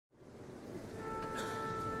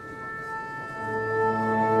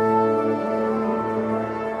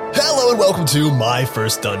welcome to My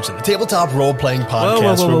First Dungeon, the tabletop role-playing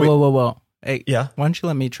podcast. Whoa. Hey, yeah? Why don't you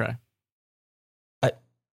let me try? I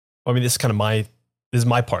mean, this is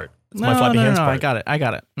my part. It's my flappy hands part. I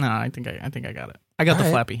got it. No, I think I got it. I got the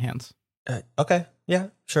flappy hands. Okay, yeah,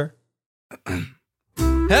 sure.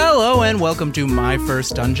 Hello and welcome to My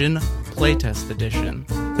First Dungeon, Playtest Edition,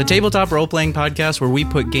 the tabletop role-playing podcast where we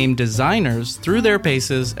put game designers through their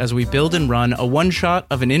paces as we build and run a one-shot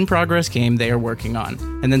of an in-progress game they are working on,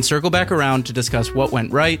 and then circle back around to discuss what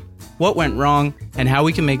went right, what went wrong, and how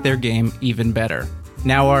we can make their game even better.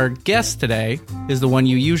 Now our guest today is the one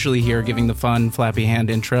you usually hear giving the fun flappy hand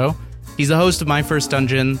intro. He's the host of My First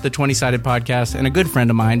Dungeon, the 20-sided podcast, and a good friend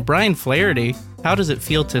of mine, Brian Flaherty. How does it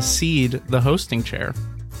feel to cede the hosting chair?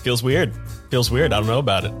 Feels weird. I don't know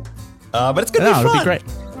about it. But it's going to be fun. It'll be great.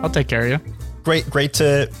 I'll take care of you. Great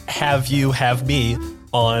to have me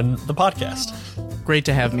on the podcast. Great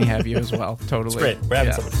to have you as well. Totally. It's great. We're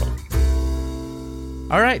having so much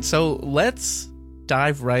fun. All right, so let's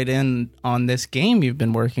dive right in on this game you've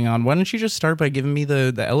been working on. Why don't you just start by giving me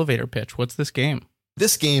the elevator pitch? What's this game?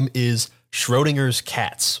 This game is Schröedinger's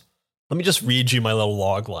Cats. Let me just read you my little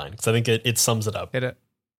log line, because I think it sums it up. Hit it.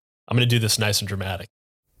 I'm going to do this nice and dramatic.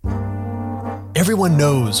 Everyone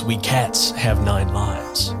knows we cats have 9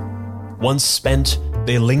 lives. Once spent,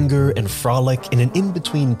 they linger and frolic in an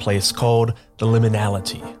in-between place called the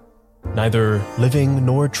liminality. Neither living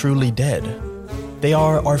nor truly dead. They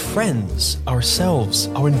are our friends, ourselves,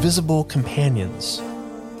 our invisible companions.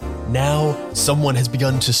 Now, someone has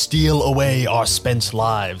begun to steal away our spent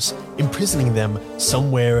lives, imprisoning them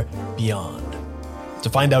somewhere beyond. To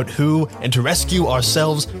find out who and to rescue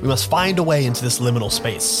ourselves, we must find a way into this liminal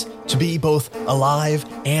space, to be both alive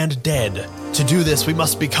and dead. To do this, we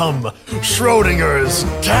must become Schröedinger's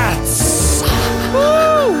cats!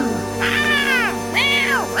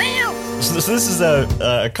 So this is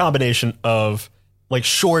a combination of like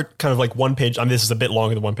short, kind of like one-page, I mean, this is a bit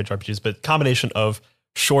longer than one-page RPGs, but combination of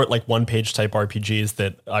short, like one-page type RPGs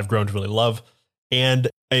that I've grown to really love, and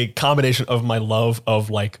a combination of my love of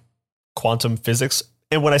like quantum physics.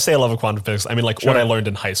 And when I say I love of quantum physics, I mean like what I learned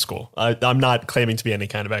in high school. I'm not claiming to be any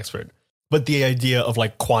kind of expert, but the idea of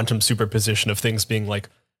like quantum superposition of things being like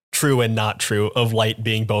true and not true, of light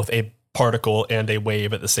being both a particle and a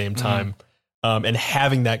wave at the same time, and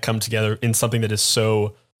having that come together in something that is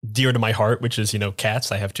so dear to my heart, which is,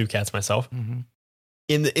 cats. I have 2 cats myself.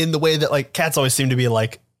 In the way that like cats always seem to be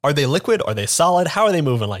like, are they liquid? Are they solid? How are they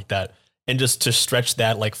moving like that? And just to stretch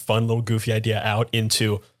that like fun little goofy idea out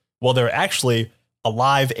into, well, they're actually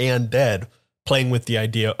alive and dead, playing with the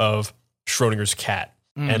idea of Schröedinger's cat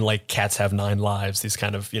and like cats have 9 lives, these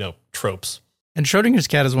kind of, tropes. And Schröedinger's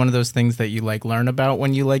cat is one of those things that you like learn about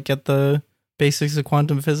when you like get the basics of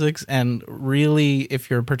quantum physics. And really, if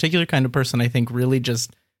you're a particular kind of person, I think really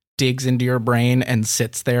just digs into your brain and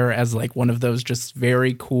sits there as like one of those just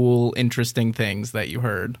very cool, interesting things that you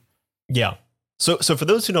heard. Yeah. So for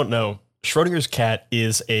those who don't know, Schröedinger's cat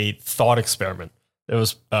is a thought experiment that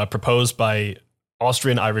was proposed by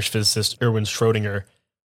Austrian-Irish physicist Erwin Schröedinger,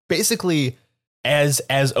 basically as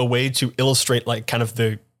a way to illustrate like kind of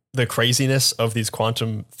the craziness of these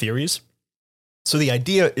quantum theories. So the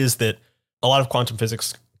idea is that a lot of quantum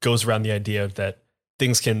physics goes around the idea that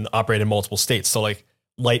things can operate in multiple states. So like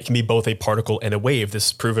light can be both a particle and a wave. This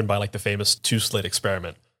is proven by like the famous 2-slit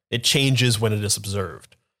experiment. It changes when it is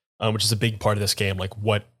observed, which is a big part of this game. Like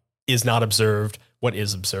what is not observed, what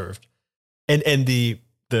is observed. And the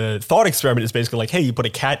thought experiment is basically like, hey, you put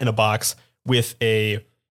a cat in a box with a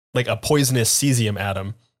poisonous cesium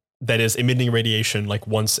atom that is emitting radiation like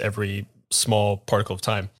once every small particle of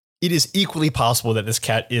time. It is equally possible that this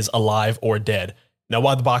cat is alive or dead. Now,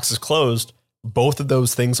 while the box is closed, both of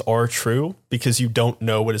those things are true because you don't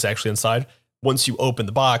know what is actually inside. Once you open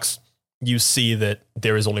the box, you see that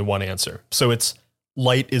there is only one answer. So it's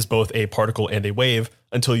light is both a particle and a wave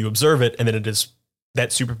until you observe it, and then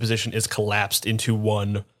that superposition is collapsed into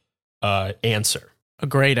one answer. A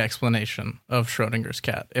great explanation of Schröedinger's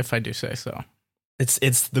cat, if I do say so.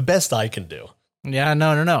 It's the best I can do. Yeah,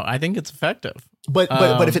 no. I think it's effective. But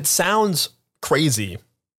if it sounds crazy,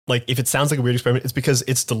 like if it sounds like a weird experiment, it's because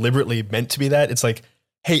it's deliberately meant to be that. It's like,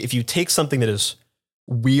 hey, if you take something that is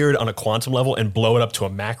weird on a quantum level and blow it up to a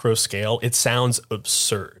macro scale, it sounds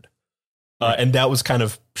absurd. And that was kind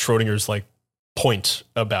of Schröedinger's like point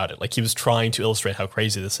about it. Like he was trying to illustrate how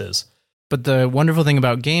crazy this is. But the wonderful thing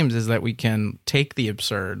about games is that we can take the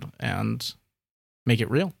absurd and make it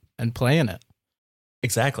real and play in it.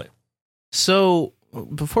 Exactly. So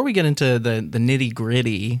before we get into the nitty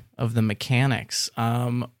gritty of the mechanics,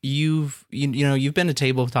 you've been a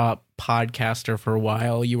tabletop podcaster for a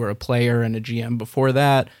while. You were a player and a GM before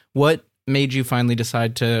that. What made you finally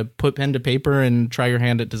decide to put pen to paper and try your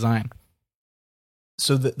hand at design?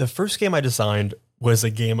 So the first game I designed was a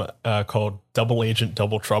game called Double Agent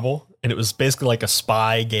Double Trouble, and it was basically like a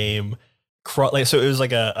spy game. So it was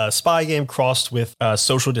like a spy game crossed with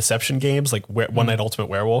social deception games, like One Night Ultimate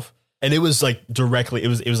Werewolf, and it was like directly. It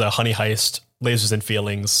was a honey heist, lasers and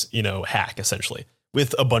feelings, hack essentially,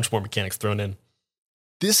 with a bunch more mechanics thrown in.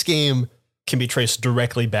 This game can be traced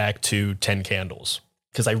directly back to 10 Candles,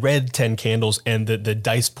 because I read 10 Candles, and the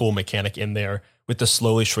dice pool mechanic in there with the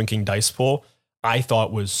slowly shrinking dice pool, I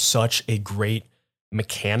thought was such a great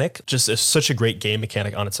mechanic, such a great game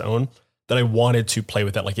mechanic on its own, that I wanted to play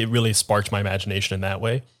with that. Like, it really sparked my imagination in that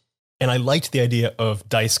way. And I liked the idea of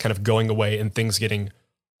dice kind of going away and things getting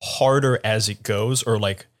harder as it goes, or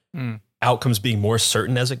like outcomes being more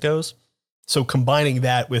certain as it goes. So combining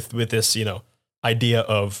that with this, idea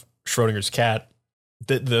of Schrödinger's cat,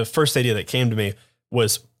 the first idea that came to me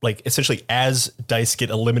was like, essentially, as dice get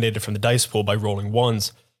eliminated from the dice pool by rolling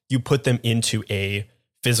ones, you put them into a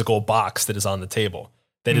physical box that is on the table.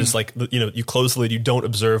 That is like, you close the lid, you don't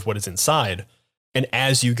observe what is inside. And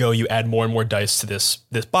as you go, you add more and more dice to this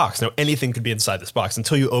box. Now, anything could be inside this box.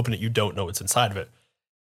 Until you open it, you don't know what's inside of it.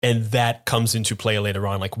 And that comes into play later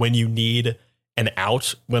on. Like, when you need an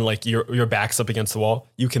out, when like your back's up against the wall,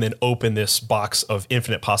 you can then open this box of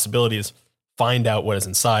infinite possibilities, find out what is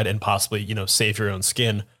inside, and possibly, save your own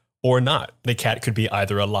skin or not. The cat could be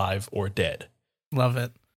either alive or dead. Love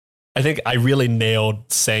it. I think I really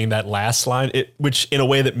nailed saying that last line, which in a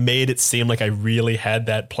way that made it seem like I really had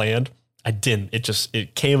that planned. I didn't.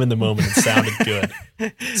 It came in the moment and sounded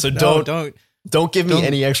good. So don't give me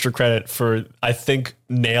any extra credit for, I think,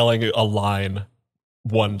 nailing a line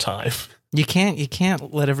one time. You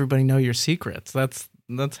can't let everybody know your secrets. That's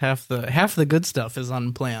half the good stuff is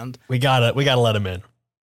unplanned. We gotta let them in.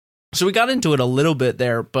 So we got into it a little bit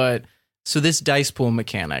there, but so this dice pool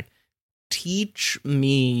mechanic, teach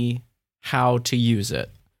me how to use it.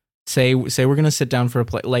 Say we're going to sit down for a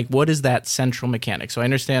play. Like, what is that central mechanic? So I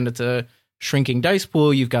understand it's a shrinking dice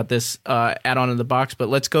pool. You've got this add-on in the box, but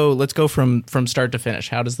let's go from start to finish.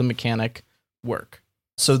 How does the mechanic work?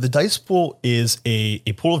 So the dice pool is a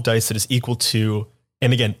pool of dice that is equal to,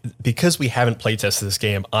 and again, because we haven't playtested this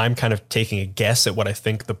game, I'm kind of taking a guess at what I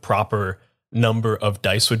think the proper number of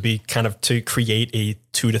dice would be, kind of to create a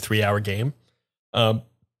 2 to 3 hour game.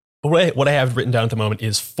 What I have written down at the moment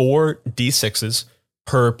is 4 D6s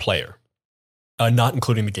per player, not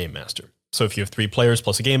including the game master. So if you have 3 players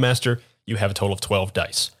plus a game master, you have a total of 12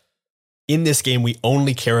 dice. In this game, we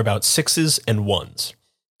only care about 6s and 1s,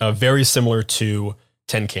 very similar to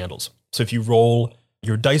 10 Candles. So if you roll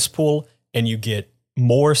your dice pool and you get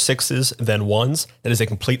more 6s than 1s, that is a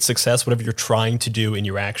complete success. Whatever you're trying to do in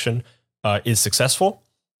your action is successful,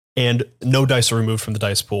 and no dice are removed from the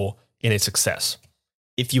dice pool in a success.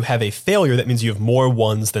 If you have a failure, that means you have more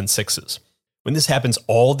 1s than 6s. When this happens,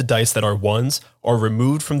 all the dice that are 1s are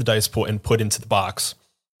removed from the dice pool and put into the box,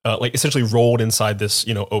 like essentially rolled inside this,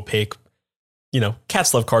 opaque,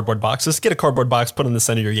 cats love cardboard boxes. Get a cardboard box, put it in the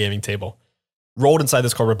center of your gaming table. Rolled inside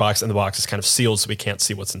this cardboard box, and the box is kind of sealed so we can't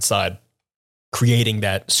see what's inside, creating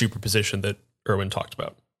that superposition that Erwin talked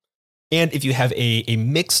about. And if you have a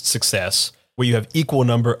mixed success, where you have equal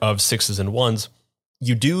number of 6s and 1s,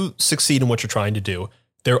 you do succeed in what you're trying to do.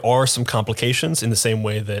 There are some complications in the same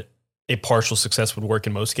way that a partial success would work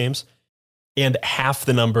in most games. And half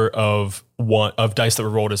the number of dice that were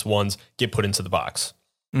rolled as 1s get put into the box,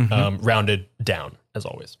 rounded down, as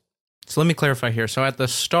always. So let me clarify here. So at the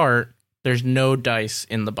start, there's no dice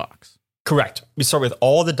in the box. Correct. We start with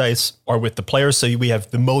all the dice are with the players, so we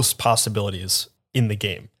have the most possibilities in the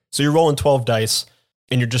game. So you're rolling 12 dice,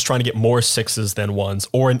 and you're just trying to get more 6s than 1s,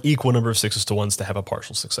 or an equal number of 6s to 1s to have a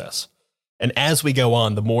partial success. And as we go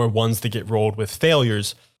on, the more 1s that get rolled with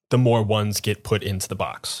failures, the more 1s get put into the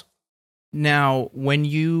box. Now,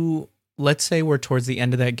 let's say we're towards the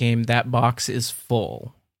end of that game, that box is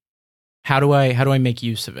full. How do I make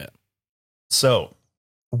use of it? So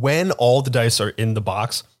when all the dice are in the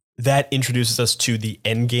box, that introduces us to the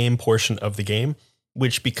end game portion of the game,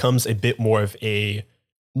 which becomes a bit more of a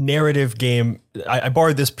narrative game. I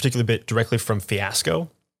borrowed this particular bit directly from Fiasco,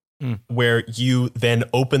 where you then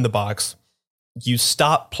open the box, you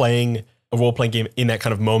stop playing a role-playing game in that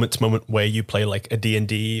kind of moment-to-moment way you play like a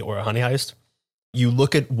D&D or a Honey Heist. You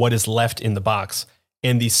look at what is left in the box,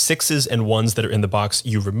 and the 6s and 1s that are in the box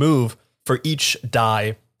you remove. For each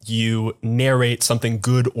die, you narrate something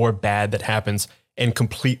good or bad that happens and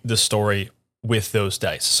complete the story with those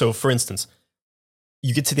dice. So for instance,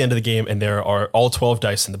 you get to the end of the game and there are all 12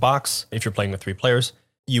 dice in the box. If you're playing with 3 players,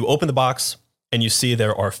 you open the box and you see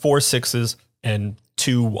there are 4 6s and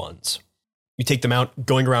 2 1s. You take them out,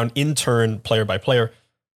 going around in turn, player by player.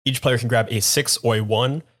 Each player can grab a 6 or a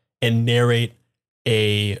 1 and narrate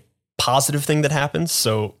a positive thing that happens.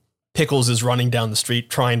 So Pickles is running down the street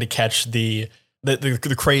trying to catch the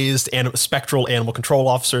crazed spectral animal control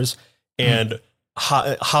officers and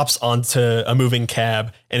hops onto a moving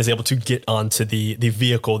cab and is able to get onto the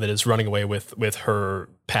vehicle that is running away with her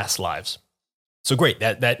past lives. So great,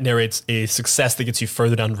 that narrates a success that gets you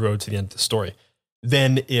further down the road to the end of the story.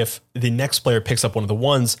 Then if the next player picks up one of the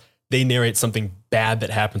 1s, they narrate something bad that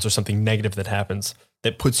happens or something negative that happens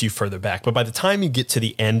that puts you further back. But by the time you get to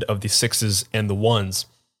the end of the 6s and the 1s,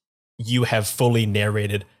 you have fully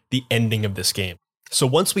narrated the ending of this game. So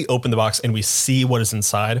once we open the box and we see what is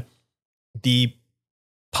inside, the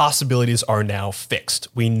possibilities are now fixed.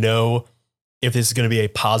 We know if this is going to be a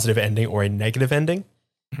positive ending or a negative ending.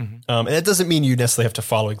 And that doesn't mean you necessarily have to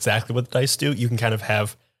follow exactly what the dice do. You can kind of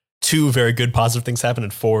have 2 very good positive things happen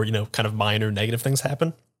and 4, kind of minor negative things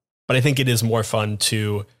happen. But I think it is more fun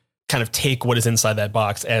to kind of take what is inside that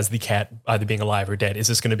box as the cat either being alive or dead. Is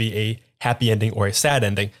this going to be a happy ending or a sad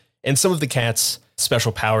ending? And some of the cat's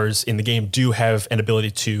special powers in the game do have an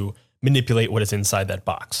ability to manipulate what is inside that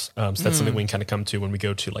box. So that's something we can kind of come to when we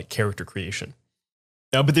go to like character creation.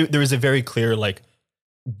 Now, but there is a very clear like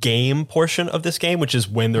game portion of this game, which is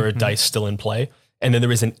when there are dice still in play. And then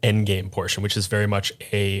there is an end game portion, which is very much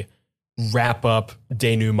a wrap up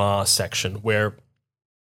denouement section where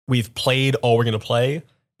we've played all we're going to play.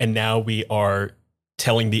 And now we are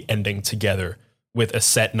telling the ending together with a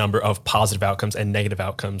set number of positive outcomes and negative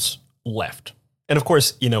outcomes left. And of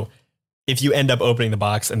course, if you end up opening the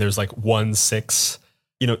box and there's like 1, 6,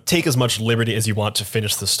 take as much liberty as you want to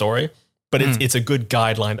finish the story. But it's a good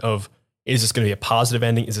guideline of, is this going to be a positive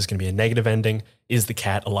ending? Is this going to be a negative ending? Is the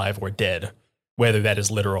cat alive or dead? Whether that is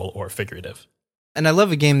literal or figurative. And I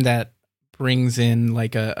love a game that brings in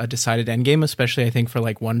like a decided end game, especially I think for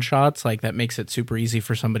like one shots, like that makes it super easy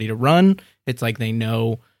for somebody to run. It's like they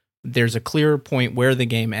know there's a clear point where the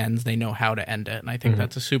game ends. They know how to end it. And I think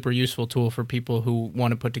that's a super useful tool for people who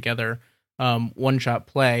want to put together one-shot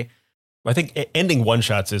play. I think ending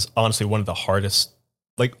one-shots is honestly one of the hardest.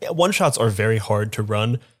 Like one-shots are very hard to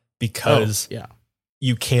run because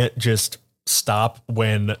you can't just stop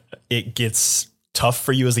when it gets tough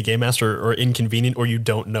for you as a game master or inconvenient or you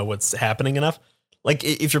don't know what's happening enough. Like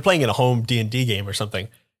if you're playing in a home D&D game or something,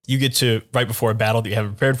 you get to right before a battle that you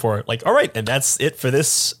haven't prepared for, like, all right, and that's it for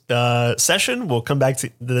this session. We'll come back to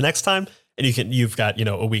the next time, and you've got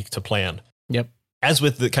a week to plan. Yep. As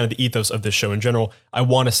with the kind of the ethos of this show in general, I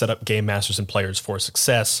want to set up game masters and players for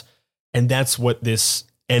success, and that's what this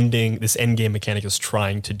end game mechanic is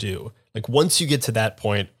trying to do. Like once you get to that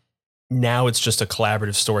point, now it's just a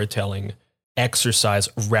collaborative storytelling exercise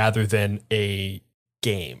rather than a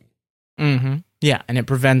game. Yeah, and it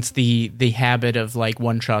prevents the habit of like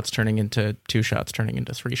 1 shots turning into 2 shots, turning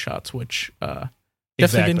into 3 shots, which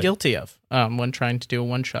definitely been guilty of when trying to do a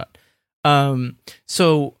 1-shot.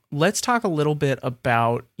 So let's talk a little bit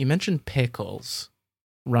about, you mentioned Pickles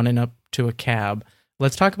running up to a cab.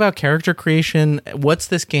 Let's talk about character creation. What's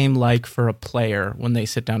this game like for a player when they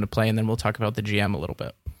sit down to play? And then we'll talk about the GM a little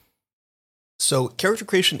bit. So character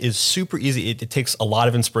creation is super easy. It takes a lot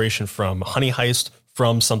of inspiration from Honey Heist,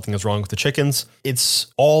 from Something Is Wrong with the Chickens.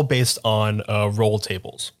 It's all based on roll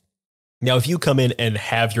tables. Now, if you come in and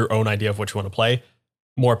have your own idea of what you want to play,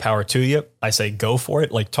 more power to you. I say go for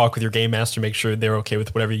it. Like talk with your game master, make sure they're okay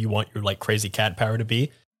with whatever you want your like crazy cat power to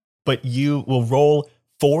be. But you will roll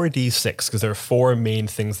 4d6 because there are 4 main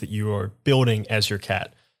things that you are building as your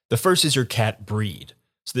cat. The first is your cat breed.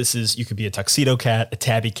 So you could be a tuxedo cat, a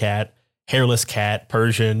tabby cat, hairless cat,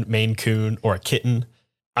 Persian, Maine Coon, or a kitten.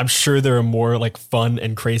 I'm sure there are more like fun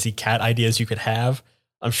and crazy cat ideas you could have.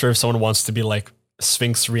 I'm sure if someone wants to be like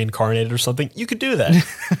Sphinx reincarnated or something, you could do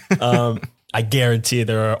that. I guarantee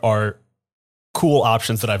there are cool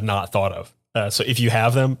options that I've not thought of. So if you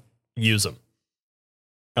have them, use them.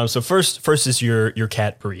 So first is your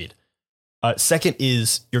cat breed. Second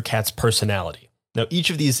is your cat's personality. Now each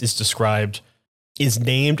of these is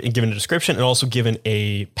named and given a description and also given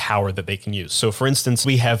a power that they can use. So for instance,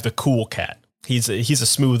 we have the cool cat. He's a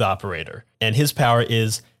smooth operator, and his power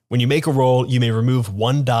is when you make a roll, you may remove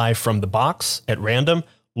 1 die from the box at random,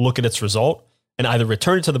 look at its result, and either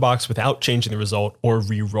return it to the box without changing the result or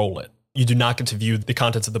re-roll it. You do not get to view the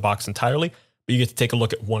contents of the box entirely, but you get to take a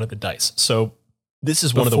look at one of the dice. So this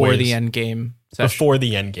is one of the ways... Before the end game session. Before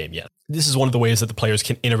the end game, yeah. This is one of the ways that the players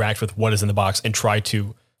can interact with what is in the box and try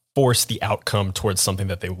to force the outcome towards something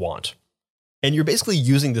that they want. And you're basically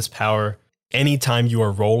using this power anytime you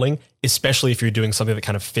are rolling, especially if you're doing something that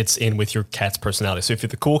kind of fits in with your cat's personality. So if you're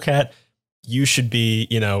the cool cat, you should be,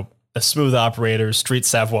 a smooth operator, street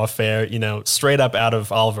savoir faire, straight up out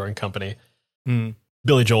of Oliver and Company. Mm.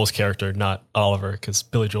 Billy Joel's character, not Oliver, because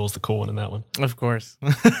Billy Joel's the cool one in that one. Of course.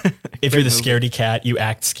 If you're the scaredy cat, you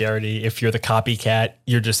act scaredy. If you're the copycat,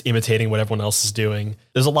 you're just imitating what everyone else is doing.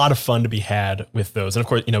 There's a lot of fun to be had with those. And of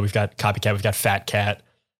course, we've got copycat, we've got fat cat,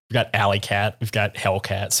 we've got alley cat, we've got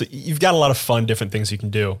hellcat. So you've got a lot of fun, different things you can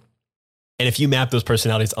do. And if you map those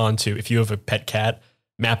personalities if you have a pet cat,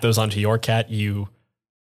 map those onto your cat, you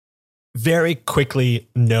very quickly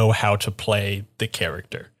know how to play the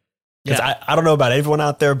character. Because I don't know about everyone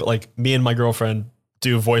out there, but like me and my girlfriend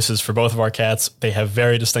do voices for both of our cats. They have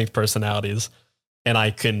very distinct personalities, and I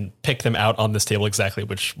can pick them out on this table exactly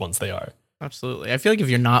which ones they are. Absolutely. I feel like if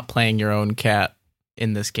you're not playing your own cat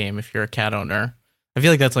in this game, if you're a cat owner, I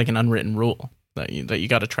feel like that's like an unwritten rule that you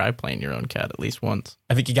got to try playing your own cat at least once.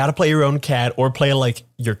 I think you got to play your own cat or play like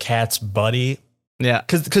your cat's buddy. Yeah.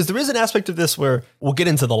 Because there is an aspect of this where we'll get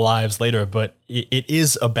into the lives later, but it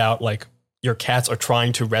is about like your cats are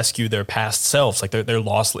trying to rescue their past selves. Like they're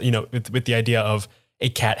lost, with the idea of a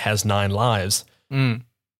cat has 9 lives. Mm.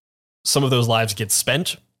 Some of those lives get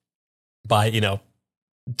spent by,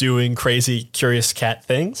 doing crazy, curious cat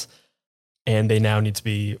things. And they now need to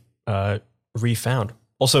be refound.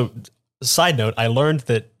 Also, side note, I learned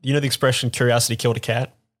that, the expression curiosity killed a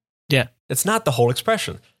cat? Yeah. It's not the whole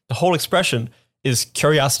expression. The whole expression is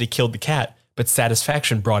curiosity killed the cat, but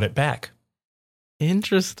satisfaction brought it back.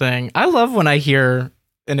 Interesting. I love when I hear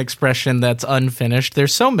an expression that's unfinished.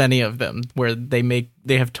 There's so many of them where they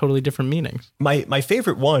have totally different meanings. My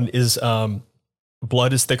favorite one is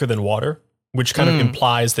blood is thicker than water, which kind of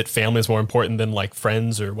implies that family is more important than like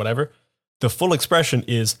friends or whatever. The full expression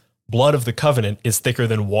is blood of the covenant is thicker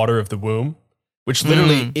than water of the womb, which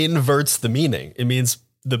literally inverts the meaning. It means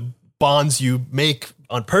the bonds you make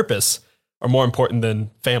on purpose are more important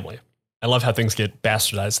than family. I love how things get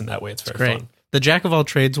bastardized in that way. It's very great. fun. The Jack of all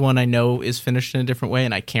trades one I know is finished in a different way,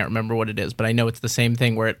 and I can't remember what it is, but I know it's the same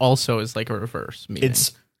thing where it also is like a reverse meaning.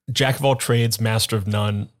 It's Jack of all trades, master of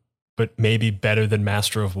none, but maybe better than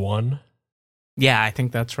master of one. Yeah, I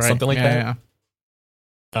think that's right. Something like that.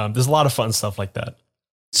 Yeah. There's a lot of fun stuff like that.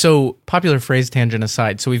 So, popular phrase tangent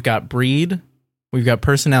aside, so we've got breed, we've got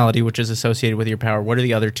personality, which is associated with your power. What are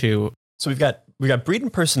the other two? So we've got breed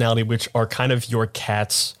and personality, which are kind of your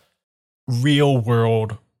cat's real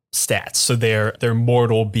world stats. So their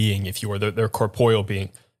mortal being, if you will, their corporeal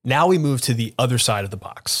being. Now we move to the other side of the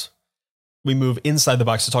box. We move inside the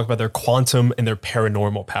box to talk about their quantum and their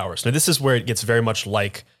paranormal powers. Now, this is where it gets very much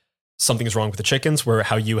like Something is Wrong with the Chickens, where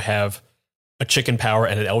how you have a chicken power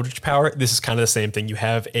and an eldritch power. This is kind of the same thing. You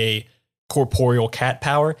have a corporeal cat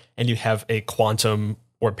power and you have a quantum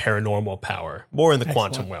or paranormal power, more in the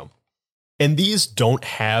quantum realm. And these don't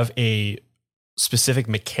have a specific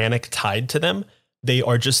mechanic tied to them. They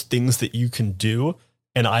are just things that you can do,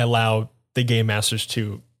 and I allow the game masters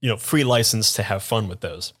to, free license to have fun with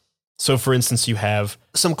those. So, for instance, you have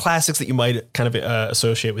some classics that you might kind of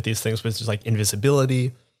associate with these things, which is like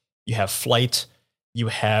invisibility. You have flight. You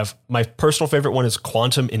have, my personal favorite one is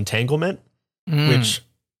quantum entanglement, which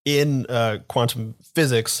in quantum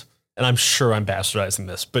physics, and I'm sure I'm bastardizing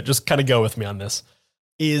this, but just kind of go with me on this,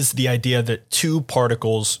 is the idea that two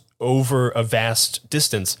particles over a vast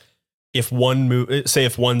distance, if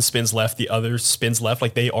one spins left, the other spins left,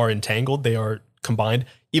 like they are entangled, they are combined,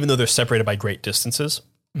 even though they're separated by great distances.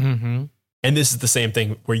 Mm-hmm. And this is the same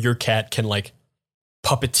thing where your cat can like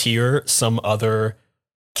puppeteer some other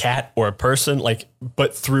cat or a person, like,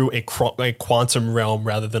 but through a quantum realm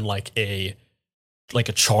rather than like a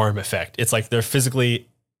charm effect. It's like they're physically,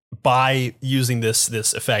 by using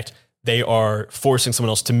this effect, they are forcing someone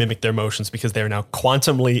else to mimic their motions because they are now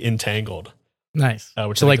quantumly entangled. Nice.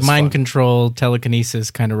 So like mind control, telekinesis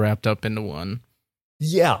kind of wrapped up into one.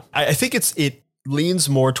 Yeah. I think it leans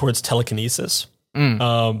more towards telekinesis,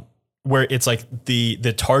 where it's like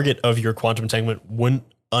the target of your quantum entanglement wouldn't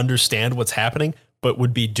understand what's happening, but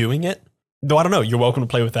would be doing it. Though I don't know. You're welcome to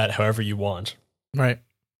play with that however you want. Right.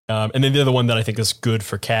 And then the other one that I think is good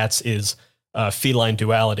for cats is feline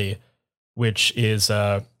duality, which is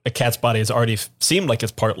a cat's body has already seemed like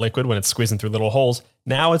it's part liquid when it's squeezing through little holes.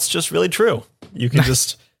 Now it's just really true. You can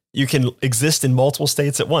you can exist in multiple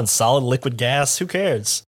states at once. Solid, liquid, gas, who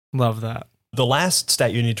cares? Love that. The last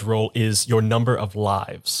stat you need to roll is your number of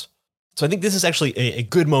lives. So I think this is actually a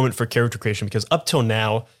good moment for character creation, because up till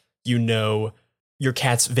now, you know your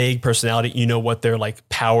cat's vague personality, you know what their like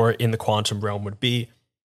power in the quantum realm would be.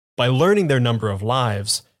 By learning their number of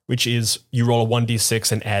lives, which is you roll a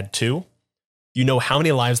 1d6 and add 2, you know how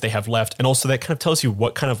many lives they have left, and also that kind of tells you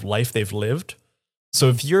what kind of life they've lived. So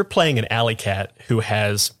if you're playing an alley cat who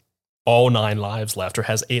has all 9 lives left or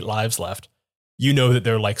has 8 lives left, you know that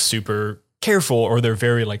they're like super careful or they're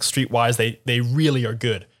very like streetwise. They really are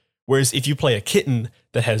good. Whereas if you play a kitten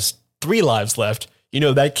that has 3 lives left, you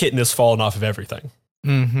know that kitten has fallen off of everything.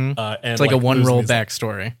 Mm-hmm. And it's like a one roll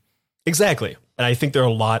backstory. Exactly. And I think there are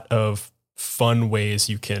a lot of fun ways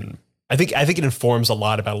you can. I think it informs a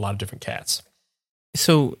lot about a lot of different cats.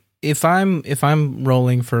 So if I'm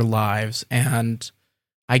rolling for lives and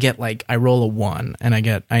I roll a 1 and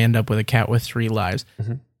I end up with a cat with 3 lives.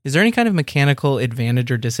 Mm-hmm. Is there any kind of mechanical advantage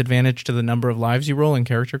or disadvantage to the number of lives you roll in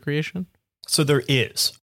character creation? So there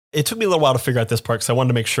is. It took me a little while to figure out this part because I wanted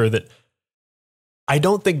to make sure that I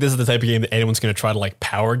don't think this is the type of game that anyone's going to try to like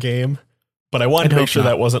power game, but I wanted to make sure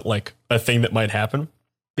that wasn't like a thing that might happen.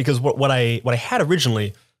 Because what I had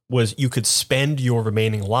originally was you could spend your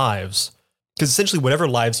remaining lives, because essentially whatever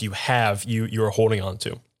lives you have, you're holding on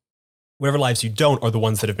to. Whatever lives you don't are the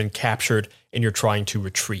ones that have been captured and you're trying to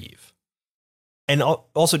retrieve. And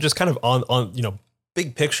also just kind of on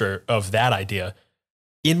big picture of that idea,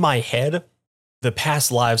 in my head, the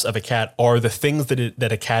past lives of a cat are the things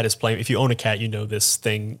that a cat is playing. If you own a cat, you know this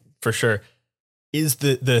thing for sure, is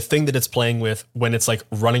the thing that it's playing with when it's like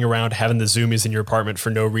running around having the zoomies in your apartment for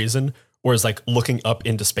no reason, or is like looking up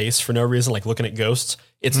into space for no reason, like looking at ghosts.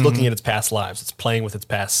 It's looking at its past lives. It's playing with its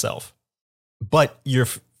past self. But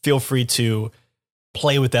feel free to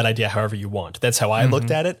play with that idea however you want. That's how I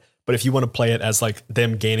looked at it. But if you want to play it as like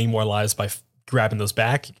them gaining more lives by grabbing those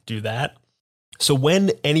back, you can do that. So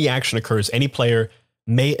when any action occurs, any player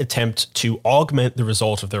may attempt to augment the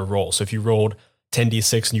result of their roll. So if you rolled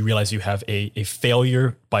 10d6 and you realize you have a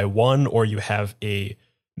failure by 1, or you have a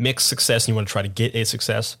mixed success and you want to try to get a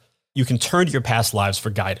success, you can turn to your past lives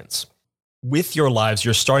for guidance. With your lives,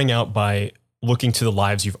 you're starting out by looking to the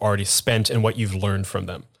lives you've already spent and what you've learned from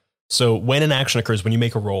them. So when an action occurs, when you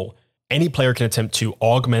make a roll, any player can attempt to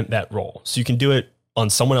augment that roll. So you can do it on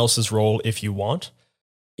someone else's roll if you want.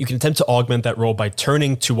 You can attempt to augment that roll by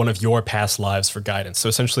turning to one of your past lives for guidance. So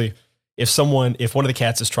essentially, if one of the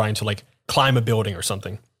cats is trying to like climb a building or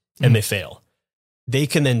something and they fail, they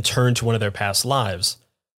can then turn to one of their past lives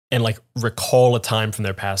and like recall a time from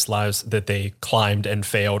their past lives that they climbed and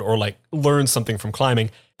failed, or like learn something from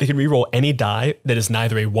climbing. They can reroll any die that is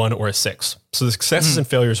neither a 1 or a 6. So the successes and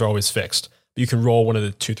failures are always fixed. But you can roll one of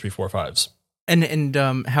the 2, 3, 4, 5s. And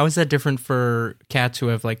how is that different for cats who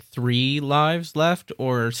have like 3 lives left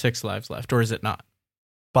or 6 lives left, or is it not?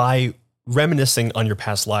 By reminiscing on your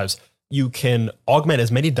past lives, you can augment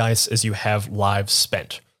as many dice as you have lives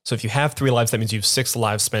spent. So if you have 3 lives, that means you have 6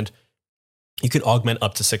 lives spent. You can augment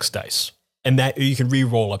up to 6 dice. And that you can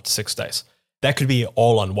re-roll up to 6 dice. That could be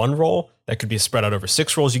all on one roll. That could be spread out over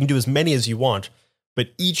 6 rolls. You can do as many as you want.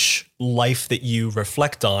 But each life that you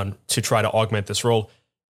reflect on to try to augment this roll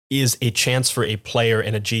is a chance for a player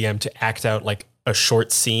and a GM to act out like a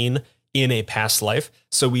short scene in a past life.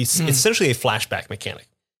 So it's essentially a flashback mechanic.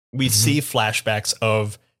 We see flashbacks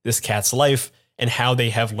of this cat's life and how they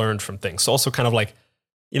have learned from things. So also kind of like,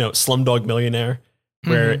 Slumdog Millionaire,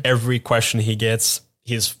 where every question he gets,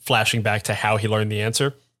 he's flashing back to how he learned the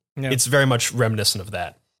answer. Yep. It's very much reminiscent of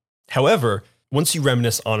that. However, once you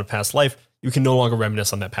reminisce on a past life, you can no longer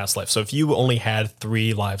reminisce on that past life. So if you only had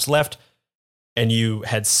 3 lives left and you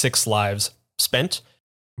had 6 lives spent,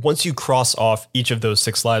 once you cross off each of those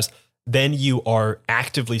 6 lives, then you are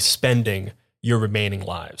actively spending your remaining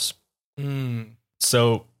lives.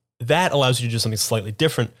 So that allows you to do something slightly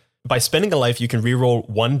different. By spending a life, you can reroll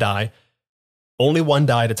 1 die, only 1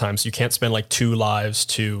 die at a time. So you can't spend like 2 lives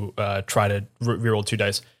to try to reroll 2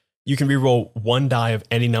 dice. You can reroll 1 die of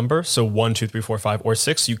any number. So 1, 2, 3, 4, 5, or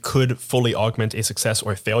 6. You could fully augment a success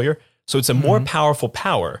or a failure. So it's a more powerful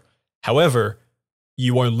power. However,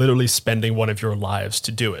 you are literally spending one of your lives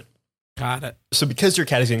to do it. Got it. So because your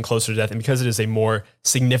cat is getting closer to death, and because it is a more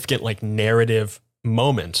significant like narrative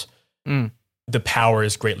moment, the power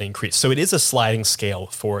is greatly increased. So it is a sliding scale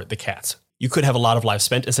for the cats. You could have a lot of lives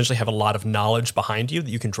spent, essentially have a lot of knowledge behind you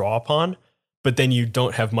that you can draw upon, but then you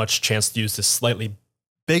don't have much chance to use this slightly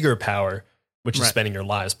bigger power, which is spending your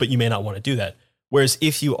lives, but you may not want to do that. Whereas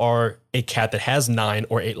if you are a cat that has 9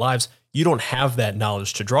 or 8 lives, you don't have that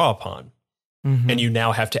knowledge to draw upon. And you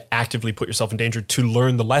now have to actively put yourself in danger to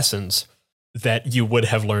learn the lessons that you would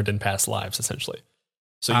have learned in past lives, essentially.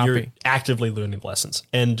 So you're actively learning the lessons.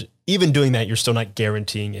 And even doing that, you're still not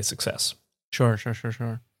guaranteeing a success. Sure.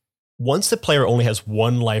 Once the player only has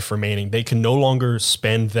 1 life remaining, they can no longer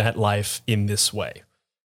spend that life in this way.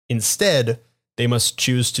 Instead, they must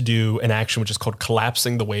choose to do an action which is called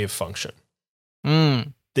collapsing the wave function.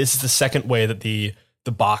 This is the second way that the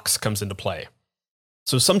box comes into play.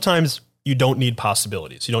 So sometimes you don't need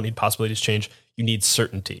possibilities. You don't need possibilities change. You need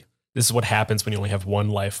certainty. This is what happens when you only have one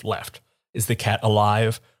life left. Is the cat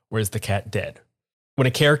alive or is the cat dead? When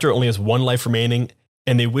a character only has one life remaining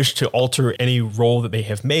and they wish to alter any roll that they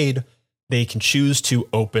have made, they can choose to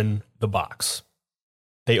open the box.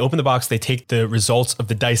 They open the box, they take the results of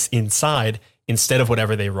the dice inside instead of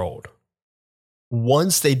whatever they rolled.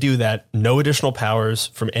 Once they do that, no additional powers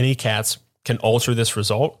from any cats can alter this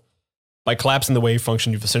result. By collapsing the wave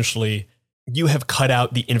function, you have cut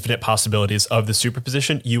out the infinite possibilities of the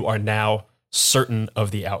superposition. You are now certain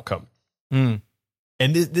of the outcome. And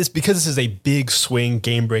this because this is a big swing,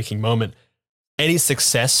 game-breaking moment, any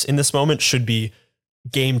success in this moment should be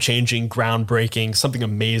game-changing, groundbreaking, something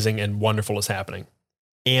amazing and wonderful is happening.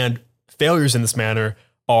 And failures in this manner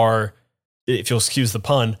are, if you'll excuse the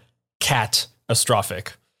pun,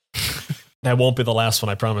 catastrophic. That won't be the last one,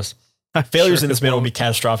 I promise. Failures in this manner will be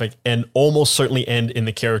catastrophic and almost certainly end in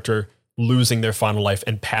the character losing their final life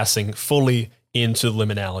and passing fully into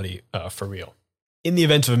liminality for real. In the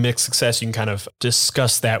event of a mixed success, you can kind of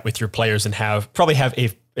discuss that with your players and probably have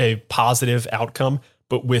a positive outcome,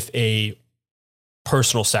 but with a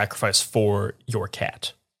personal sacrifice for your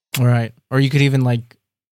cat. All right. Or you could even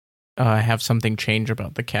have something change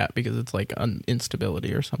about the cat because it's like an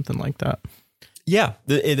instability or something like that. Yeah,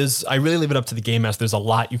 it is. I really leave it up to the game master. There's a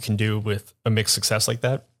lot you can do with a mixed success like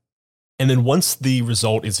that. And then once the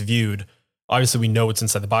result is viewed, obviously we know what's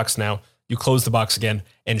inside the box now. You close the box again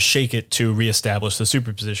and shake it to reestablish the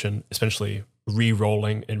superposition, essentially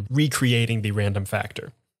re-rolling and recreating the random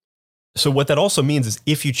factor. So what that also means is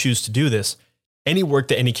if you choose to do this, any work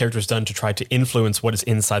that any character has done to try to influence what is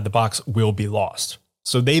inside the box will be lost.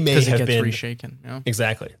 So they may have been reshaken. Yeah.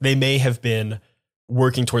 Exactly. They may have been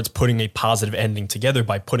working towards putting a positive ending together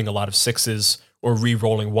by putting a lot of sixes or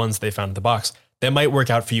re-rolling ones they found in the box. That might work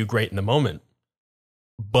out for you great in the moment,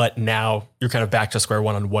 but now you're kind of back to square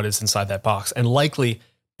one on what is inside that box. And likely,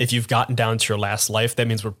 if you've gotten down to your last life, that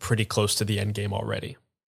means we're pretty close to the end game already.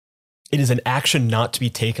 It is an action not to be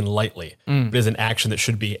taken lightly. It is an action that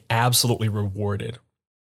should be absolutely rewarded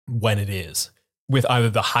when it is, with either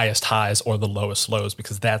the highest highs or the lowest lows,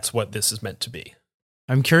 because that's what this is meant to be.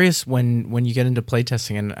 I'm curious when you get into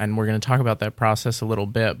playtesting, and we're going to talk about that process a little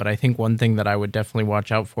bit, but I think one thing that I would definitely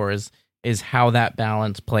watch out for is how that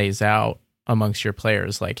balance plays out amongst your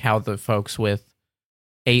players, like how the folks with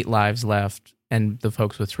 8 lives left and the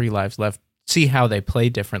folks with 3 lives left, see how they play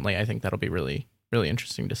differently. I think that'll be really, really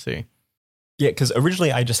interesting to see. Yeah, because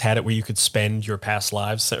originally I just had it where you could spend your past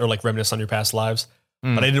lives or like reminisce on your past lives,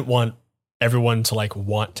 but I didn't want everyone to like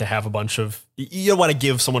want to have a bunch of, you don't want to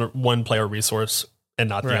give someone one player resource and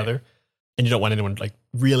not the other. And you don't want anyone like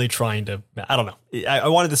really trying to, I don't know. I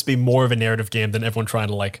wanted this to be more of a narrative game than everyone trying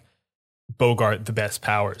to like bogart the best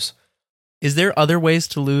powers. Is there other ways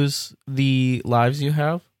to lose the lives you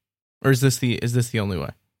have? Or is this the only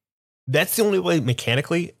way? That's the only way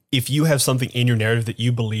mechanically, if you have something in your narrative that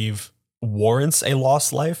you believe warrants a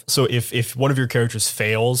lost life. So if one of your characters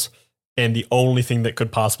fails and the only thing that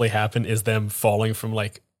could possibly happen is them falling from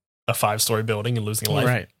like a 5-story building and losing a life,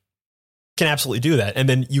 right, can absolutely do that. And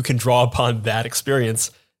then you can draw upon that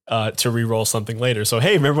experience to re-roll something later. So,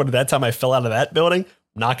 hey, remember that time I fell out of that building?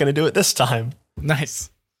 Not going to do it this time. Nice.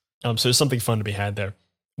 So there's something fun to be had there.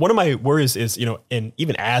 One of my worries is, and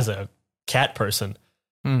even as a cat person,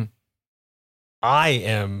 I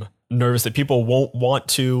am nervous that people won't want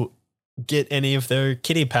to get any of their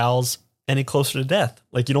kitty pals any closer to death.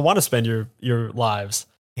 Like, you don't want to spend your lives.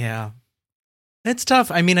 Yeah. It's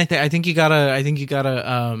tough. I mean, I think you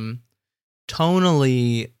gotta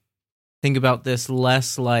tonally think about this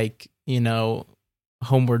less like,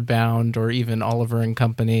 Homeward Bound or even Oliver and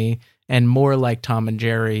Company, and more like Tom and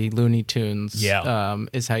Jerry, Looney Tunes. Yeah.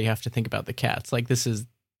 Is how you have to think about the cats. Like, this is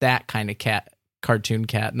that kind of cartoon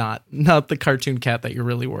cat, not the cartoon cat that you're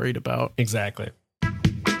really worried about. Exactly.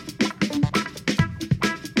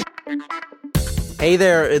 Hey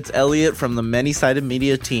there, it's Elliot from the Many-Sided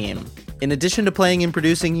Media team. In addition to playing and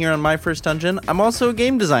producing here on My First Dungeon, I'm also a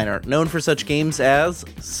game designer, known for such games as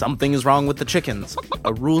Something is Wrong with the Chickens,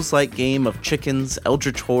 a rules-like game of chickens,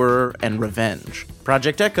 eldritch horror, and revenge.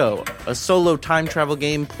 Project Echo, a solo time travel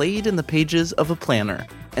game played in the pages of a planner.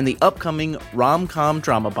 And the upcoming Rom-Com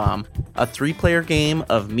Drama Bomb, a 3-player game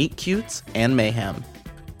of meet cutes and mayhem.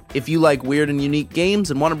 If you like weird and unique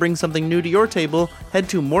games and want to bring something new to your table, head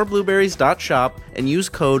to moreblueberries.shop and use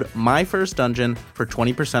code MyFirstDungeon for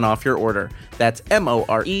 20% off your order. That's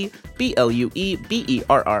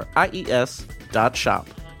MoreBlueberries.shop.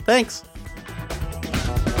 Thanks!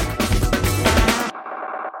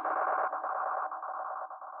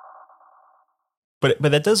 But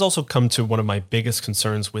that does also come to one of my biggest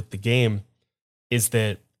concerns with the game, is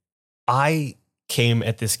that I came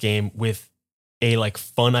at this game with a like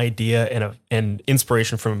fun idea and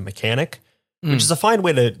inspiration from a mechanic, which is a fine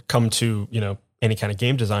way to come to, any kind of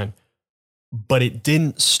game design. But it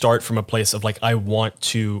didn't start from a place of like, I want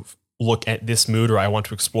to look at this mood or I want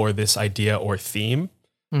to explore this idea or theme.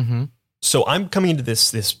 Mm-hmm. So I'm coming into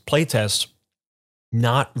this playtest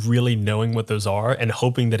not really knowing what those are and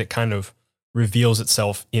hoping that it kind of reveals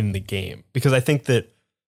itself in the game. Because I think that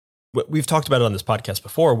we've talked about it on this podcast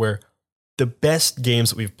before, where the best games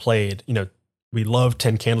that we've played, we love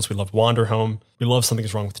 10 Candles, we love Wander Home, we love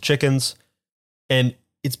Something's Wrong with the Chickens. And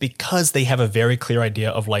it's because they have a very clear idea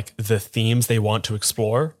of like the themes they want to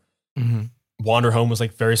explore. Mm-hmm. Wander Home was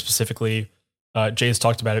like very specifically, Jay's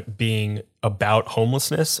talked about it being about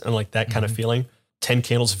homelessness and like that kind of feeling. 10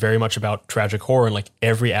 Candles very much about tragic horror, and like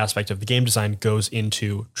every aspect of the game design goes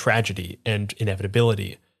into tragedy and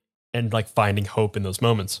inevitability and like finding hope in those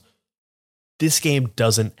moments. This game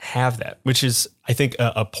doesn't have that, which is, I think,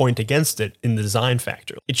 a point against it in the design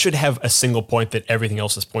factor. It should have a single point that everything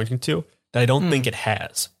else is pointing to that I don't think it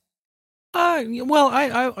has. Well,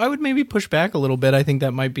 I would maybe push back a little bit. I think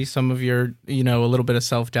that might be some of your, a little bit of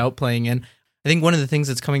self-doubt playing in. I think one of the things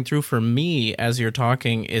that's coming through for me as you're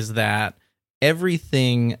talking is that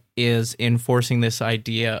everything is enforcing this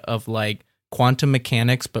idea of like quantum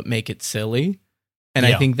mechanics, but make it silly. And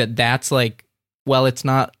I think that's like, well,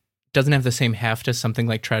 doesn't have the same heft as something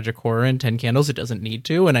like tragic horror and 10 Candles. It doesn't need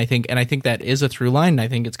to. And I think that is a through line. I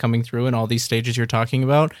think it's coming through in all these stages you're talking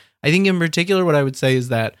about. I think in particular, what I would say is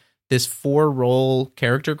that this 4-role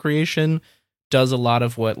character creation does a lot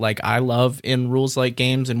of what like I love in rules like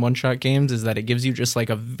games and one-shot games, is that it gives you just like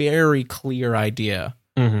a very clear idea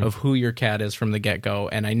of who your cat is from the get-go.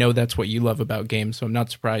 And I know that's what you love about games, so I'm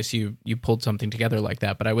not surprised you pulled something together like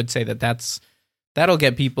that. But I would say that'll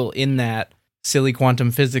get people in that silly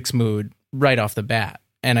quantum physics mood right off the bat.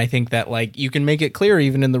 And I think that like you can make it clear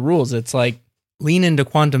even in the rules. It's like, lean into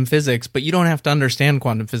quantum physics, but you don't have to understand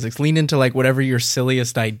quantum physics. Lean into like whatever your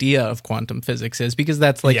silliest idea of quantum physics is, because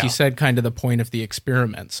that's like you said, kind of the point of the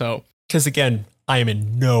experiment. So, because again, I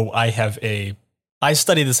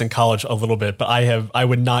studied this in college a little bit, but I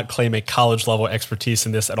would not claim a college level expertise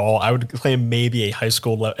in this at all. I would claim maybe a high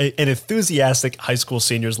school level, an enthusiastic high school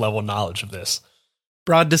seniors level knowledge of this.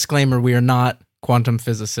 Broad disclaimer: we are not quantum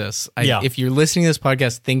physicists. If you're listening to this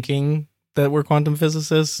podcast thinking that we're quantum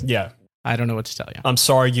physicists, I don't know what to tell you. I'm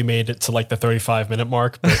sorry you made it to like the 35-minute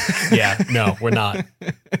mark, but no, we're not.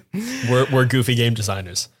 We're goofy game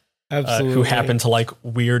designers, absolutely, who happen to like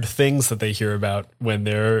weird things that they hear about when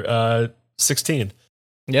they're 16.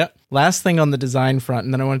 Yeah. Last thing on the design front,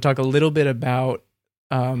 and then I want to talk a little bit about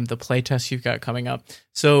the playtest you've got coming up.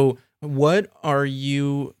 So, what are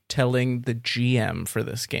you telling the GM for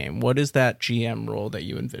this game? What is that GM role that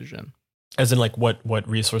you envision? As in, like, what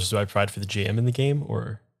resources do I provide for the GM in the game,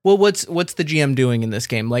 or? Well, what's the GM doing in this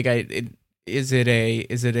game? Like, is it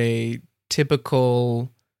a typical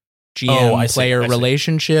GM player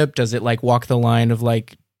relationship? Does it like walk the line of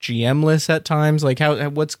like GM-less at times? Like,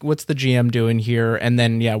 what's the GM doing here? And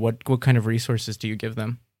then, what kind of resources do you give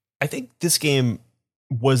them? I think this game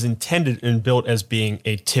was intended and built as being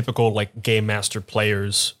a typical like game master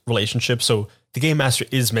players relationship. So the game master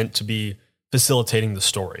is meant to be facilitating the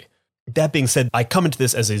story. That being said, I come into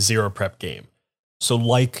this as a zero prep game. So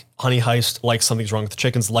like Honey Heist, like Something's Wrong with the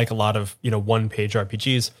Chickens, like a lot of, one-page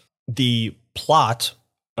RPGs, the plot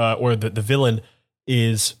or the villain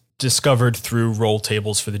is discovered through roll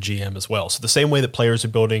tables for the GM as well. So the same way that players are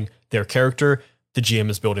building their character, the GM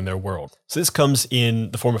is building their world. So this comes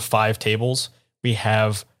in the form of 5 tables. We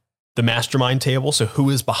have the mastermind table. So who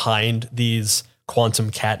is behind these quantum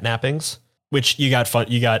catnappings, which you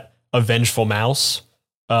got a vengeful mouse.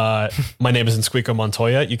 My name is Ensquico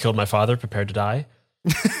Montoya. You killed my father. Prepare to die.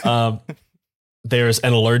 There's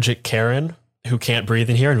an allergic Karen who can't breathe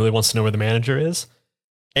in here and really wants to know where the manager is.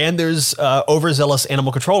 And there's overzealous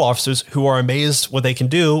animal control officers who are amazed what they can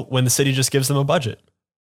do when the city just gives them a budget.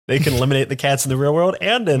 They can eliminate the cats in the real world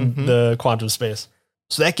and in the quantum space.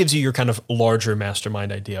 So that gives you your kind of larger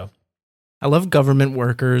mastermind idea. I love government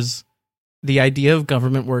workers. The idea of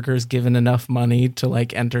government workers given enough money to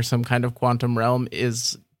like enter some kind of quantum realm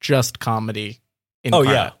is just comedy incarnate.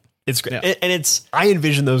 Oh yeah, it's great. Yeah. And I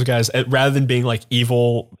envision those guys rather than being like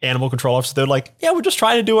evil animal control officers. They're like, yeah, we're just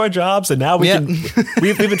trying to do our jobs, and now we can.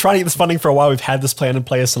 We've been trying to get this funding for a while. We've had this plan in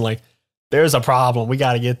place, and like, there's a problem. We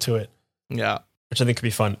got to get to it. Yeah, which I think could be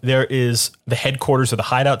fun. There is the headquarters of the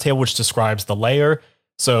hideout table, which describes the layer.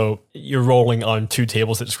 So you're rolling on 2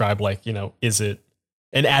 tables that describe like, is it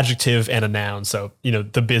an adjective and a noun? So,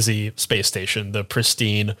 the busy space station, the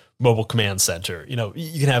pristine mobile command center,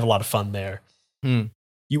 you can have a lot of fun there.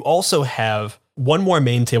 You also have one more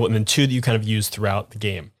main table and then two that you kind of use throughout the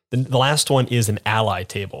game. Then the last one is an ally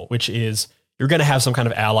table, which is you're going to have some kind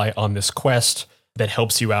of ally on this quest that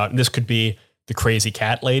helps you out. And this could be the crazy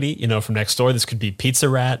cat lady, from next door. This could be Pizza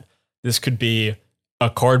Rat. This could be a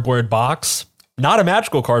cardboard box, not a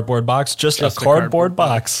magical cardboard box, just a cardboard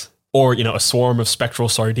box. Or, a swarm of spectral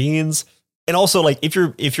sardines. And also, like,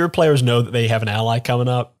 if your players know that they have an ally coming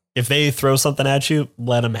up, if they throw something at you,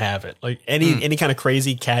 let them have it. Like any kind of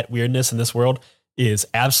crazy cat weirdness in this world is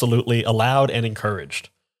absolutely allowed and encouraged.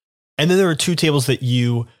 And then there are two tables that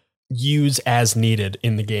you use as needed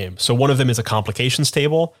in the game. So one of them is a complications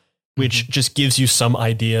table, which just gives you some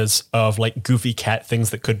ideas of like goofy cat things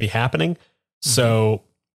that could be happening. So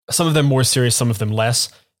some of them more serious, some of them less.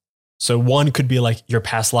 So one could be like your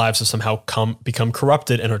past lives have somehow become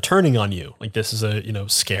corrupted and are turning on you. Like this is a,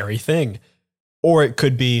 scary thing. Or it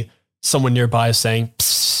could be someone nearby saying,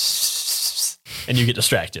 psst, and you get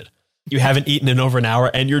distracted. You haven't eaten in over an hour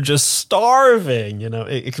and you're just starving.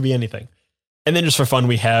 It could be anything. And then just for fun,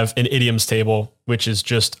 we have an idioms table, which is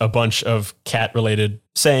just a bunch of cat related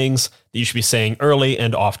sayings that you should be saying early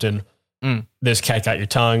and often. This cat got your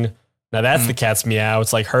tongue. Now that's the cat's meow.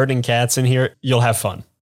 It's like herding cats in here. You'll have fun.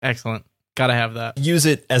 Excellent. Gotta have that. Use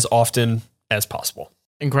it as often as possible.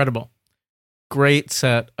 Incredible. Great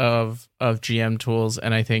set of GM tools.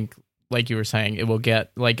 And I think, like you were saying, it will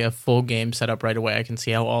get like a full game set up right away. I can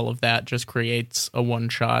see how all of that just creates a one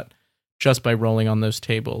shot just by rolling on those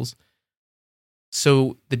tables.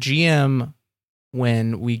 So the GM,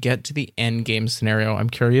 when we get to the end game scenario, I'm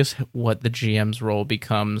curious what the GM's role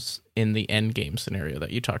becomes in the end game scenario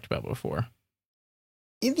that you talked about before.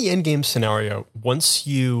 In the end game scenario, once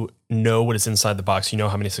you know what is inside the box, you know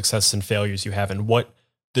how many successes and failures you have and what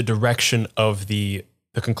the direction of the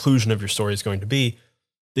conclusion of your story is going to be,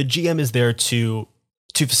 the GM is there to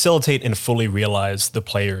facilitate and fully realize the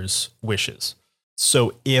player's wishes.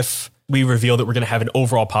 So if we reveal that we're going to have an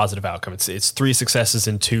overall positive outcome, it's 3 successes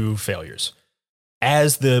and 2 failures.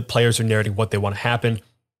 As the players are narrating what they want to happen,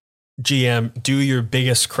 GM, do your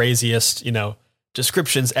biggest, craziest,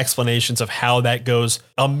 descriptions, explanations of how that goes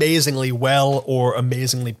amazingly well or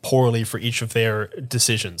amazingly poorly for each of their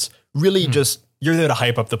decisions. Really just, you're there to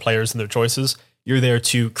hype up the players and their choices. You're there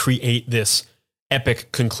to create this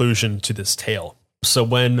epic conclusion to this tale. So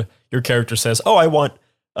when your character says, I want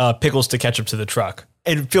Pickles to catch up to the truck,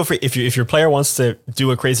 and feel free, if your player wants to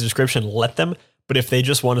do a crazy description, let them. But if they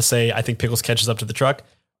just want to say, I think Pickles catches up to the truck,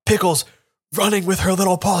 Pickles running with her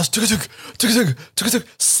little paws,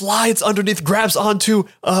 slides underneath, grabs onto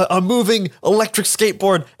a moving electric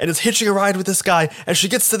skateboard and is hitching a ride with this guy. And she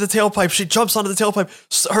gets to the tailpipe. She jumps onto the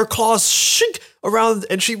tailpipe. Her claws shink around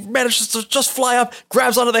and she manages to just fly up,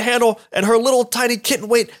 grabs onto the handle, and her little tiny kitten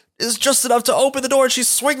weight is just enough to open the door and she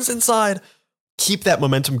swings inside. Keep that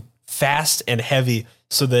momentum fast and heavy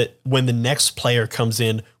so that when the next player comes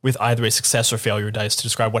in with either a success or failure dice to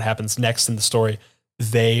describe what happens next in the story,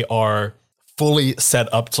 they are fully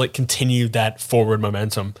set up to continue that forward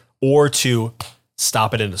momentum or to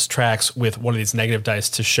stop it in its tracks with one of these negative dice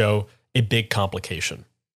to show a big complication.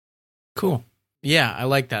 Cool. Yeah, I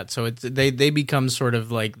like that. So they become sort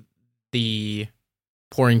of like the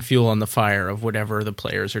pouring fuel on the fire of whatever the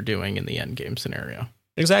players are doing in the end game scenario.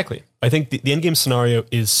 Exactly. I think the end game scenario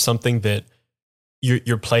is something that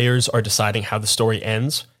your players are deciding how the story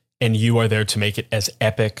ends, and you are there to make it as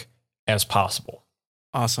epic as possible.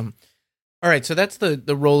 Awesome. All right, so that's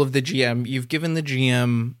the role of the GM. You've given the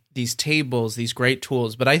GM these tables, these great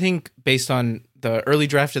tools, but I think based on the early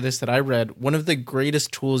draft of this that I read, one of the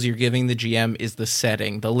greatest tools you're giving the GM is the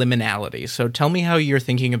setting, the liminality. So tell me how you're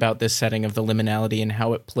thinking about this setting of the liminality and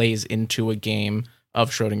how it plays into a game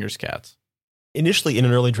of Schrödinger's cats. Initially, in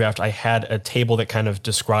an early draft, I had a table that kind of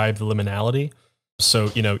described the liminality.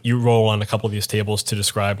 So, you roll on a couple of these tables to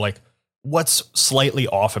describe what's slightly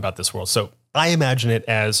off about this world. So I imagine it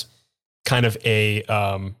as kind of a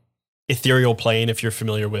ethereal plane, if you're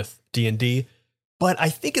familiar with D&D. But I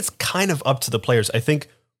think it's kind of up to the players. I think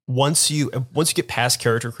once you get past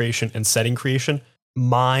character creation and setting creation,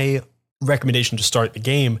 my recommendation to start the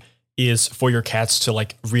game is for your cats to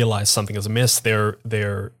realize something is amiss.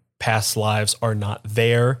 Their past lives are not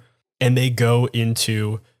there, and they go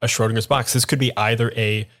into a Schrödinger's box. This could be either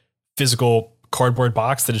a physical cardboard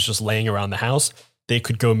box that is just laying around the house. They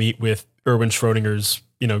could go meet with Erwin Schrödinger's,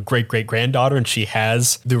 great-great-granddaughter, and she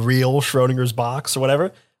has the real Schrödinger's box or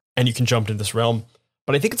whatever, and you can jump into this realm.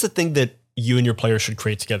 But I think it's a thing that you and your players should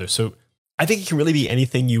create together. So I think it can really be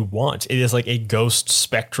anything you want. It is like a ghost,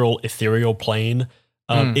 spectral, ethereal plane.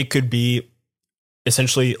 It could be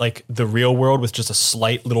essentially like the real world with just a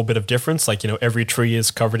slight little bit of difference. Every tree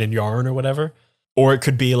is covered in yarn or whatever. Or it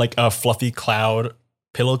could be like a fluffy cloud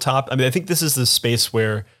pillow top. I mean, I think this is the space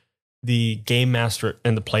where the game master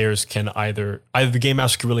and the players can either the game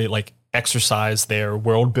master can really like exercise their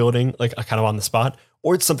world building, like kind of on the spot,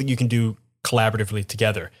 or it's something you can do collaboratively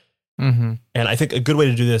together. Mm-hmm. And I think a good way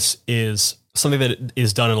to do this is something that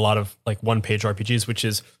is done in a lot of like one-page RPGs, which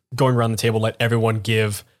is going around the table, let everyone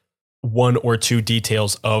give one or two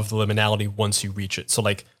details of the liminality once you reach it. So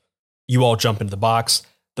like you all jump into the box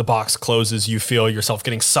closes, you feel yourself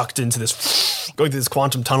getting sucked into this, going through this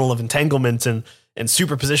quantum tunnel of entanglement and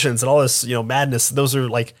superpositions and all this, madness. Those are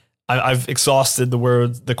like, I've exhausted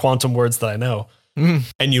the quantum words that I know.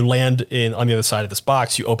 And you land on the other side of this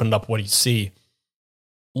box, you open it up, what do you see?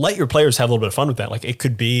 Let your players have a little bit of fun with that. Like it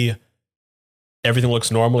could be everything looks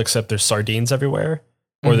normal except there's sardines everywhere.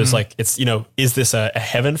 Or there's like, it's, is this a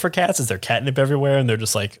heaven for cats? Is there catnip everywhere? And they're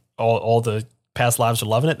just like, all the past lives are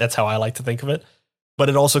loving it. That's how I like to think of it. But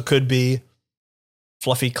it also could be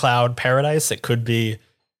fluffy cloud paradise. It could be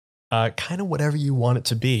kind of whatever you want it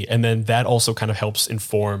to be. And then that also kind of helps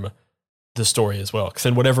inform the story as well. Because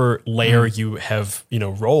then whatever layer you have,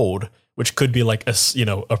 rolled, which could be like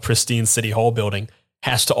a pristine city hall building,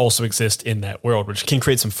 has to also exist in that world, which can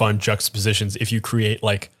create some fun juxtapositions if you create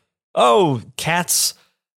like, oh, cats.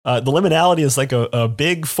 The liminality is like a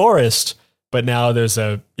big forest, but now there's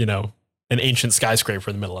an ancient skyscraper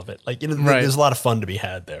in the middle of it. Like, there's a lot of fun to be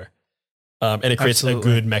had there. And it creates a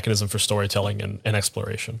good mechanism for storytelling and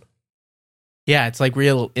exploration. Yeah, it's like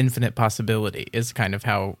real infinite possibility is kind of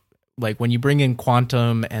how, like when you bring in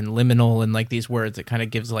quantum and liminal and like these words, it kind of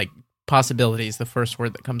gives like possibilities, the first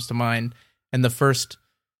word that comes to mind. And the first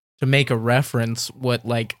to make a reference, what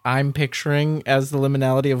like I'm picturing as the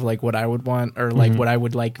liminality of like what I would want or like what I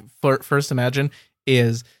would like first imagine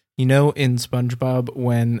is, in SpongeBob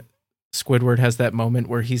when Squidward has that moment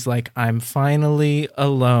where he's like, I'm finally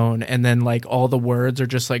alone. And then like all the words are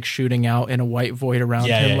just like shooting out in a white void around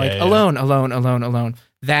him. Alone, alone, alone, alone.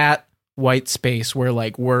 That white space where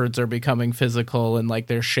like words are becoming physical and like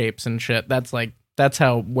their shapes and shit. That's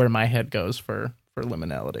where my head goes for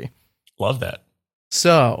liminality. Love that.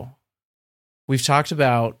 So we've talked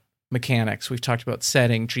about mechanics. We've talked about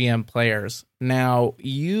setting, GM, players. Now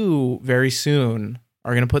you very soon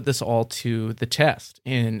are going to put this all to the test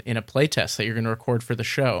in a play test that you're going to record for the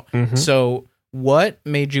show. So what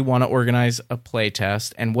made you want to organize a play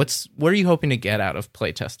test, and what are you hoping to get out of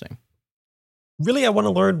play testing? Really, I want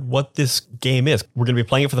to learn what this game is. We're going to be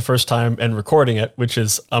playing it for the first time and recording it, which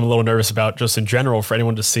is I'm a little nervous about just in general for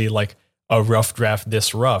anyone to see like a rough draft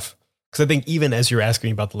this rough. Because I think even as you're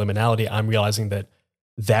asking about the liminality, I'm realizing that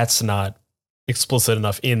that's not explicit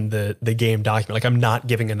enough in the game document. Like I'm not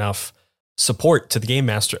giving enough support to the game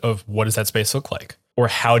master of what does that space look like? Or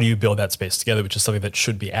how do you build that space together, which is something that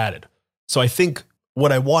should be added. So I think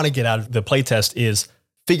what I want to get out of the playtest is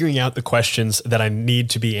figuring out the questions that I need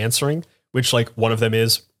to be answering, which like one of them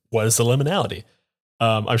is, what is the liminality?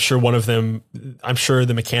 I'm sure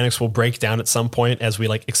the mechanics will break down at some point as we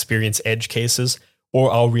like experience edge cases,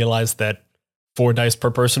 or I'll realize that 4 dice per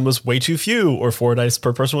person was way too few, or 4 dice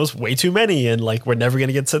per person was way too many, and like we're never going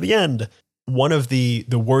to get to the end. One of the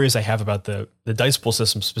worries I have about the dice pool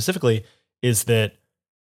system specifically is that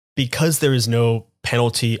because there is no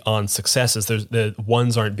penalty on successes, the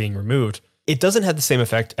ones aren't being removed. It doesn't have the same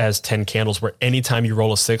effect as 10 candles, where anytime you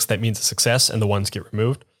roll a 6, that means a success and the ones get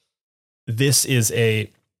removed. This is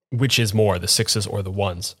which is more, the 6s or the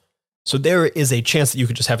 1s. So there is a chance that you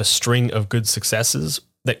could just have a string of good successes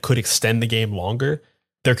that could extend the game longer.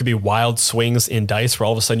 There could be wild swings in dice where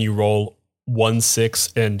all of a sudden you roll 1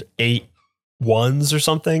 6 and 8 1s or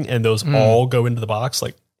something, and those all go into the box.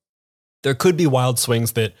 Like there could be wild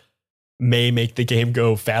swings that may make the game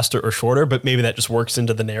go faster or shorter, but maybe that just works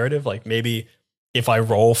into the narrative. Like maybe if I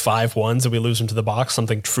roll 5 1s and we lose them to the box,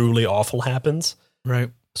 something truly awful happens. Right.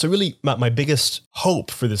 So really my biggest hope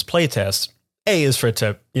for this playtest, is for it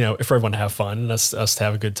to, for everyone to have fun and us to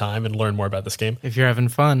have a good time and learn more about this game. If you're having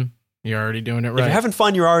fun, you're already doing it right. If you're having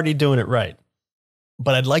fun, you're already doing it right.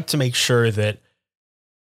 But I'd like to make sure that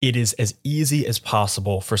it is as easy as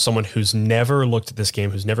possible for someone who's never looked at this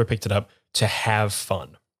game, who's never picked it up, to have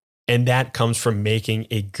fun. And that comes from making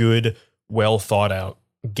a good, well thought out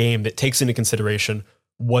game that takes into consideration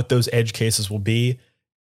what those edge cases will be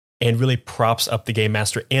and really props up the game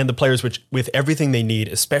master and the players, which with everything they need,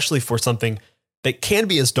 especially for something that can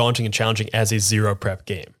be as daunting and challenging as a zero prep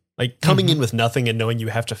game. Like coming in with nothing and knowing you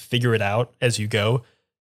have to figure it out as you go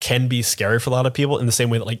can be scary for a lot of people, in the same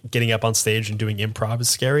way that like getting up on stage and doing improv is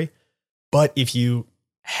scary. But if you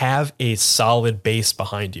have a solid base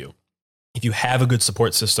behind you, if you have a good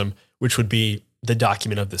support system, which would be the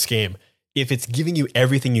document of this game, if it's giving you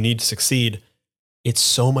everything you need to succeed, it's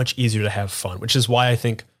so much easier to have fun, which is why I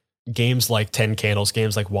think games like 10 Candles,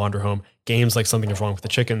 games like Wander Home, games like Something Is Wrong with the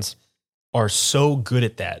Chickens are so good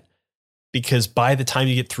at that. Because by the time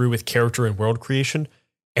you get through with character and world creation,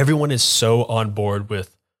 everyone is so on board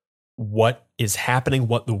with what is happening,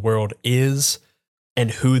 what the world is,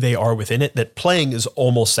 and who they are within it, that playing is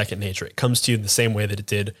almost second nature. It comes to you in the same way that it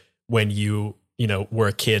did when you were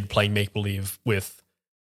a kid playing make-believe with,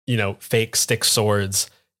 fake stick swords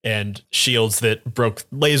and shields that broke,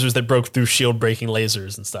 lasers that broke through shield breaking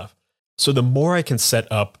lasers and stuff. So the more I can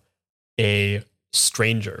set up a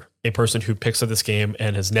stranger, a person who picks up this game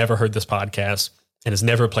and has never heard this podcast and has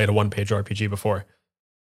never played a one-page RPG before,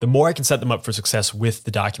 the more I can set them up for success with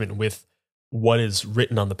the document, with what is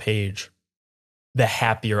written on the page, the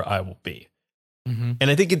happier I will be. Mm-hmm. And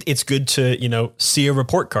I think it's good to, see a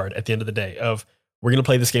report card at the end of the day of, we're going to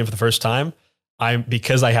play this game for the first time.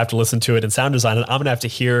 Because I have to listen to it in sound design, and I'm going to have to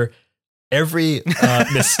hear every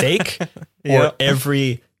mistake or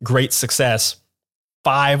every great success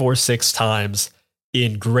 5 or 6 times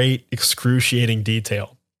in great excruciating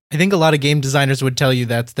detail. I think a lot of game designers would tell you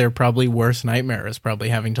that's their probably worst nightmare, is probably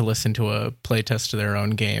having to listen to a playtest to their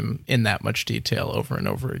own game in that much detail over and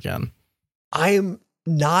over again. I am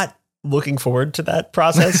not looking forward to that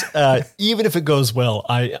process. Even if it goes well,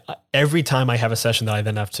 I every time I have a session that I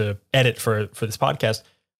then have to edit for this podcast,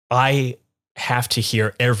 I have to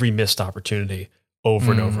hear every missed opportunity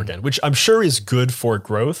over and over again, which I'm sure is good for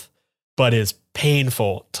growth, but is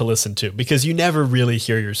painful to listen to because you never really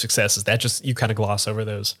hear your successes. That just, you kind of gloss over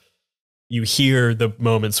those. You hear the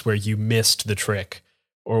moments where you missed the trick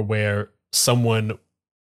or where someone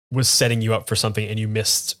was setting you up for something and you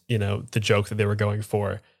missed, the joke that they were going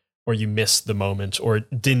for, or you missed the moment, or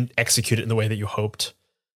didn't execute it in the way that you hoped,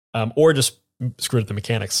 or just screwed up the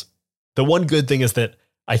mechanics. The one good thing is that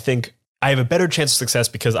I think I have a better chance of success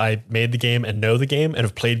because I made the game and know the game and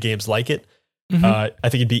have played games like it. Mm-hmm. I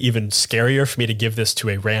think it'd be even scarier for me to give this to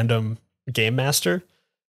a random game master,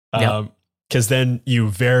 because then you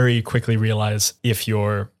very quickly realize if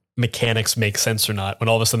your mechanics make sense or not. When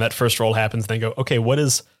all of a sudden that first roll happens, then go, okay, what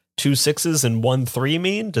does 2 6s and 1 3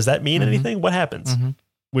 mean? Does that mean anything? What happens? Mm-hmm.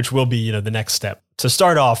 Which will be, the next step. To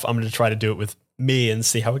start off, I'm going to try to do it with me and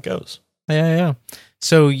see how it goes. Yeah.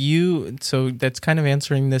 So that's kind of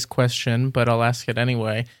answering this question, but I'll ask it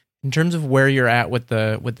anyway. In terms of where you're at with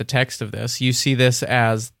the text of this, you see this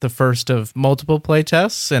as the first of multiple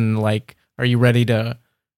playtests, and are you ready to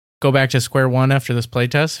go back to square one after this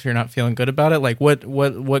playtest if you're not feeling good about it? Like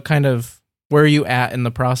what kind of, where are you at in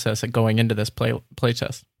the process of going into this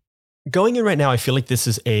playtest? Going in right now, I feel like this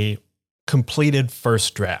is a completed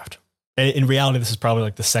first draft. And in reality, this is probably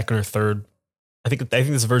like the second or third. I think this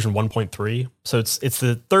is version 1.3. So it's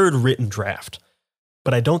the third written draft.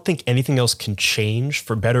 But I don't think anything else can change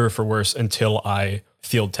for better or for worse until I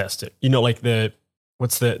field test it.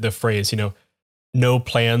 What's the phrase? No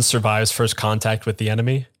plan survives first contact with the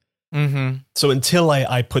enemy. Mm-hmm. So until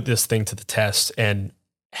I put this thing to the test and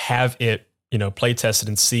have it, play tested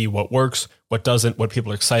and see what works, what doesn't, what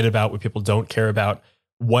people are excited about, what people don't care about,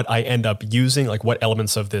 what I end up using, like what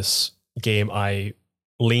elements of this game I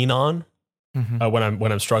lean on when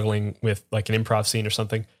I'm struggling with like an improv scene or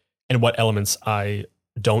something, and what elements I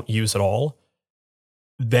don't use at all,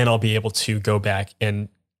 then I'll be able to go back and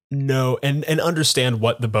know and understand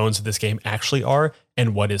what the bones of this game actually are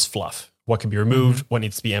and what is fluff, what can be removed, what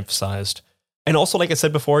needs to be emphasized. And also, like I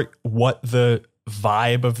said before, what the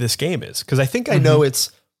vibe of this game is. Because I think I know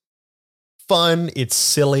it's fun, it's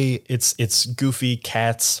silly, it's goofy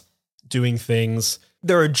cats doing things.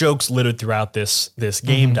 There are jokes littered throughout this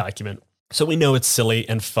game document. So we know it's silly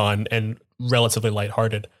and fun and relatively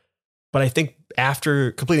lighthearted. But I think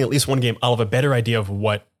after completing at least one game, I'll have a better idea of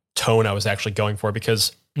what tone I was actually going for,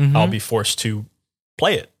 because I'll be forced to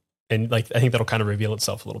play it. And I think that'll kind of reveal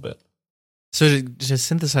itself a little bit. So to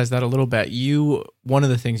synthesize that a little bit, one of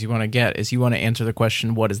the things you want to get is you want to answer the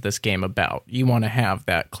question, what is this game about? You want to have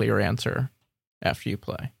that clear answer after you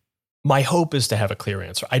play. My hope is to have a clear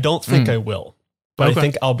answer. I don't think I will, but I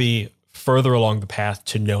think I'll be further along the path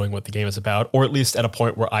to knowing what the game is about, or at least at a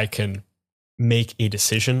point where I can make a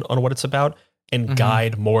decision on what it's about and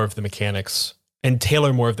guide more of the mechanics and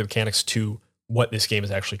tailor more of the mechanics to what this game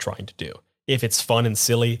is actually trying to do. If it's fun and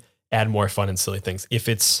silly, add more fun and silly things. If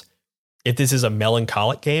this is a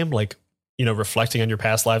melancholic game, reflecting on your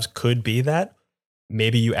past lives could be that,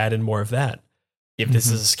 maybe you add in more of that. If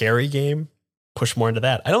this is a scary game, push more into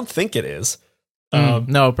that. I don't think it is.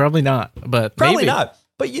 No, probably not. But probably maybe. not.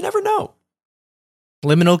 But you never know.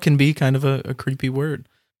 Liminal can be kind of a creepy word.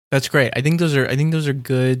 That's great. I think those are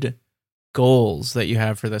good goals that you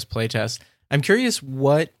have for this playtest. I'm curious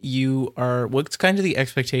what's kind of the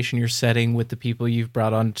expectation you're setting with the people you've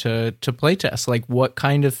brought on to playtest? Like, what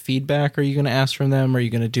kind of feedback are you going to ask from them? Are you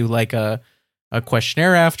going to do like a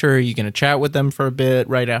questionnaire after? Are you going to chat with them for a bit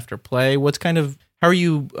right after play? How are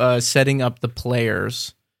you setting up the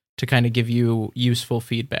players to kind of give you useful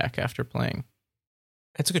feedback after playing?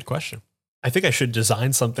 That's a good question. I think I should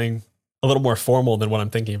design something a little more formal than what I'm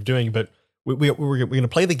thinking of doing, but we're going to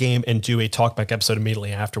play the game and do a talkback episode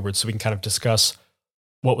immediately afterwards so we can kind of discuss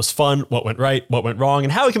what was fun, what went right, what went wrong,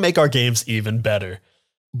 and how we can make our games even better.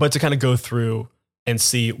 But to kind of go through and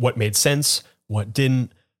see what made sense, what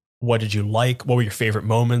didn't, what did you like, what were your favorite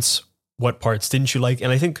moments, what parts didn't you like.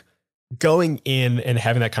 And I think going in and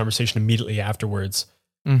having that conversation immediately afterwards,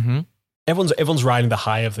 everyone's riding the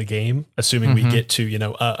high of the game, assuming we get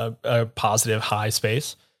to, a positive high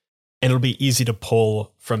space. And it'll be easy to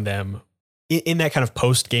pull from them in that kind of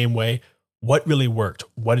post-game way. What really worked?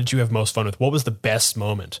 What did you have most fun with? What was the best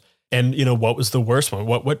moment? And, what was the worst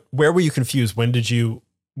moment? Where were you confused? When did you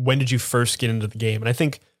first get into the game? And I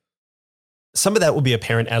think some of that will be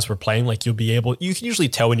apparent as we're playing. Like you can usually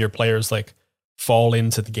tell when your players like fall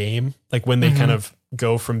into the game, like when they kind of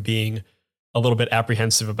go from being a little bit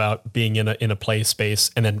apprehensive about being in a play space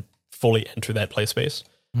and then fully enter that play space.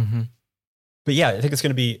 But yeah, I think it's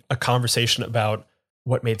going to be a conversation about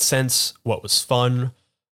what made sense, what was fun,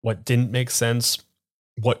 what didn't make sense,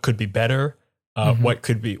 what could be better,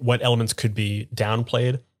 what elements could be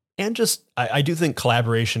downplayed. And just, I do think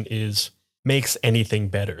collaboration makes anything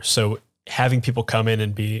better. So having people come in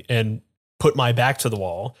and put my back to the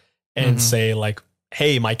wall and say like,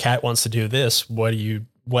 hey, my cat wants to do this.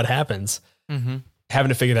 What happens? Having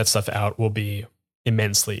to figure that stuff out will be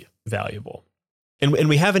immensely valuable. And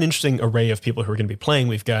we have an interesting array of people who are going to be playing.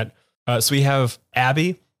 We've got, so we have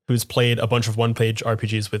Abby, who's played a bunch of one-page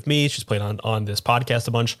RPGs with me. She's played on this podcast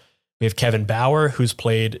a bunch. We have Kevin Bauer, who's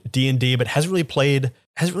played D&D, but hasn't really played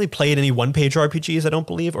any one-page RPGs, I don't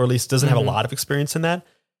believe, or at least doesn't have a lot of experience in that.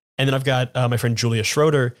 And then I've got my friend Julia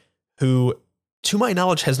Schroeder, who, to my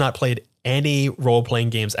knowledge, has not played any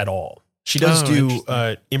role-playing games at all. She does do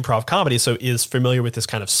improv comedy, so is familiar with this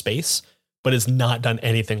kind of space, but has not done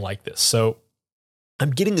anything like this. So I'm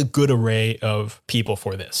getting a good array of people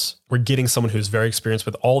for this. We're getting someone who's very experienced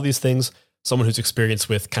with all these things, someone who's experienced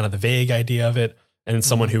with kind of the vague idea of it, and then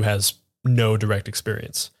someone who has no direct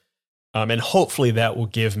experience. And hopefully that will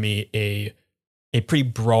give me a pretty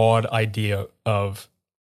broad idea of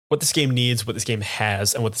what this game needs, what this game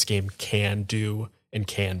has, and what this game can do and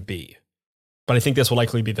can be. But I think this will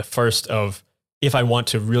likely be the first of, if I want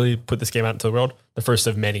to really put this game out into the world, the first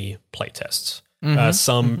of many playtests.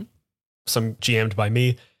 Some GM'd by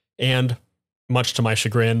me, and much to my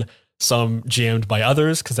chagrin, some GM'd by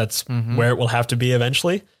others, because that's where it will have to be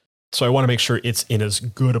eventually. So I want to make sure it's in as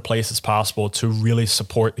good a place as possible to really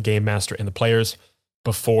support the game master and the players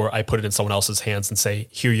before I put it in someone else's hands and say,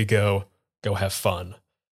 here you go have fun.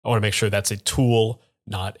 I want to make sure that's a tool,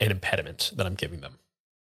 not an impediment that I'm giving them.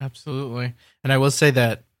 Absolutely. And I will say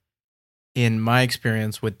that in my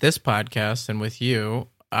experience with this podcast and with you,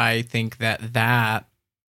 I think that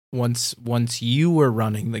once you were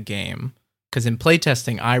running the game, because in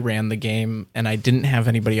playtesting I ran the game and I didn't have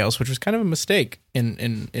anybody else, which was kind of a mistake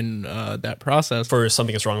in that process. For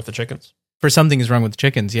Something Is Wrong with the Chickens? For Something Is Wrong with the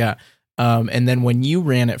Chickens, yeah. And then when you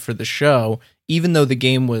ran it for the show, even though the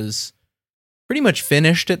game was pretty much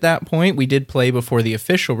finished at that point, we did play before the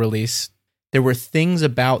official release, there were things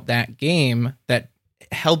about that game that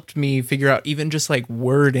helped me figure out even just like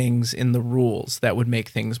wordings in the rules that would make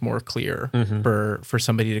things more clear for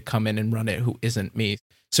somebody to come in and run it who isn't me.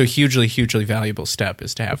 So hugely valuable step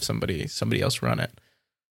is to have somebody else run it.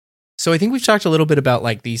 So I think we've talked a little bit about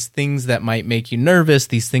like these things that might make you nervous,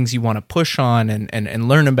 these things you want to push on and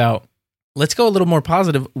learn about. Let's go a little more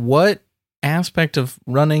positive. What aspect of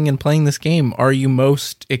running and playing this game are you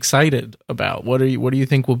most excited about? What do you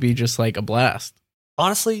think will be just like a blast?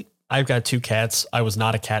 Honestly, I've got 2 cats. I was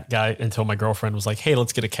not a cat guy until my girlfriend was like, hey,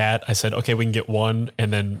 let's get a cat. I said, okay, we can get 1.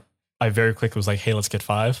 And then I very quickly was like, hey, let's get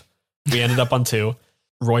 5. We ended up on 2.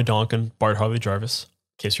 Roy Donkin, Bart Harley Jarvis,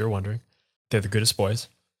 in case you're wondering. They're the goodest boys.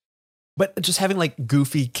 But just having like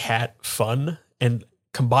goofy cat fun and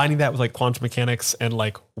combining that with like quantum mechanics and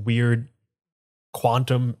like weird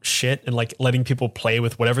quantum shit and like letting people play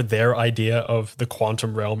with whatever their idea of the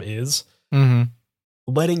quantum realm is.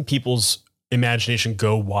 Letting people's imagination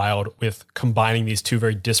go wild with combining these 2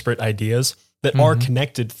 very disparate ideas that are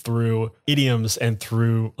connected through idioms and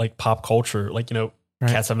through like pop culture. Like,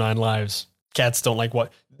 cats have 9 lives. Cats don't like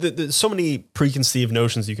what. There's so many preconceived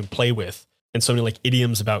notions you can play with and so many like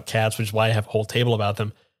idioms about cats, which is why I have a whole table about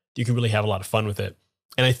them. You can really have a lot of fun with it.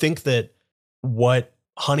 And I think that what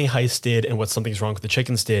Honey Heist did and what Something's Wrong with the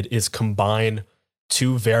Chickens did is combine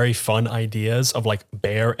two very fun ideas of like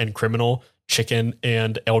bear and criminal, chicken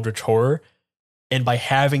and eldritch horror. And by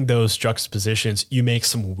having those juxtapositions, you make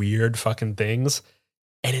some weird fucking things.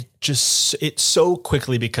 And it so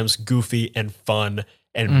quickly becomes goofy and fun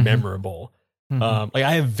and memorable. Like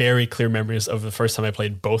I have very clear memories of the first time I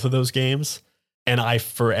played both of those games, and I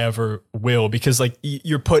forever will, because like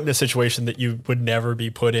you're put in a situation that you would never be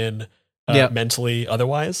put in mentally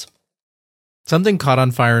otherwise. Something caught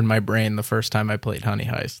on fire in my brain the first time I played Honey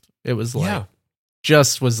Heist. It was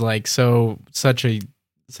like,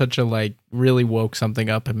 such a like really woke something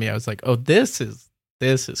up in me. I was like, oh, this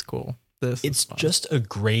is cool. It's just a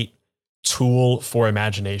great tool for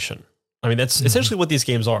imagination. I mean, that's essentially what these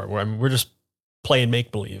games are, where we're just playing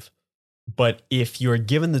make-believe. But if you're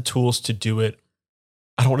given the tools to do it,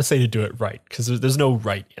 I don't want to say to do it right, because there's no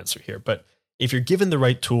right answer here. But if you're given the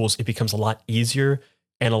right tools, it becomes a lot easier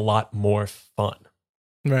and a lot more fun.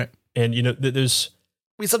 Right. And, you know,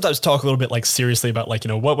 we sometimes talk a little bit like seriously about like, you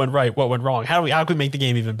know, what went right, what went wrong, how can we make the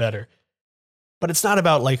game even better? But it's not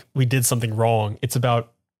about like we did something wrong. It's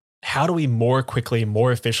about how do we more quickly,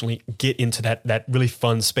 more efficiently get into that really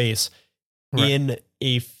fun space in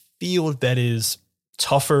a field that is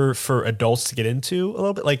tougher for adults to get into a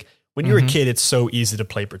little bit. Like when you're a kid, it's so easy to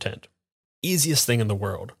play pretend. Easiest thing in the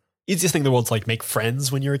world. Easiest thing in the world is like make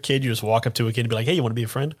friends when you're a kid. You just walk up to a kid and be like, hey, you want to be a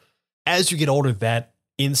friend? As you get older, that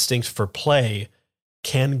instinct for play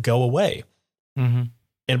can go away. And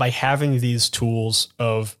by having these tools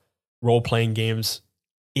of role-playing games,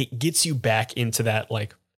 it gets you back into that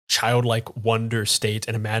like childlike wonder state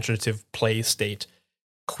and imaginative play state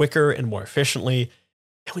quicker and more efficiently.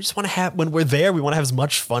 And we just want to have, when we're there, we want to have as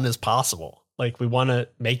much fun as possible. Like we want to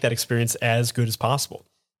make that experience as good as possible,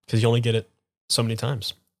 because you only get it so many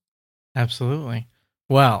times. Absolutely.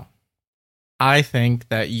 Well, I think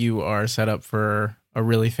that you are set up for a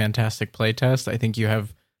really fantastic playtest. I think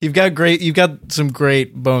you've got some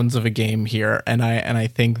great bones of a game here, and I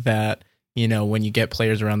think that, you know, when you get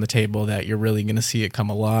players around the table, that you're really going to see it come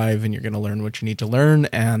alive, and you're going to learn what you need to learn.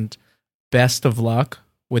 And best of luck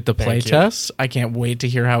with the playtest. I can't wait to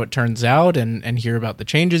hear how it turns out and hear about the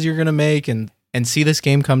changes you're going to make and see this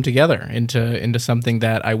game come together into something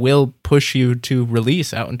that I will push you to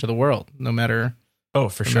release out into the world, no matter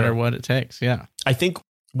what it takes. Yeah. I think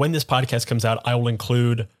when this podcast comes out, I will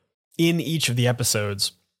include in each of the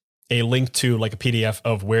episodes a link to like a PDF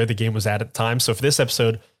of where the game was at the time. So for this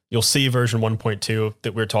episode, you'll see version 1.2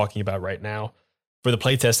 that we're talking about right now. For the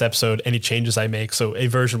playtest episode, any changes I make, so a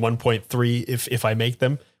version 1.3, if I make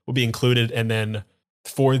them, will be included. And then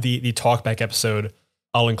for the talkback episode,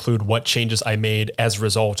 I'll include what changes I made as a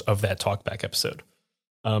result of that talkback episode.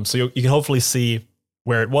 So you can hopefully see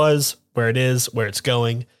where it was, where it is, where it's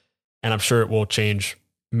going. And I'm sure it will change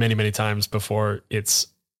many, many times before it's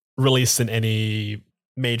released in any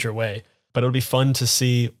major way. But it'll be fun to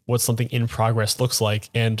see what something in progress looks like,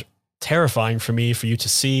 and terrifying for you to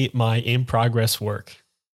see my in progress work.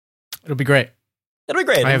 It'll be great.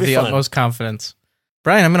 I have the utmost confidence.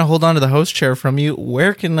 Brian, I'm going to hold on to the host chair from you.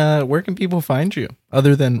 Where can people find you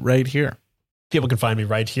other than right here? People can find me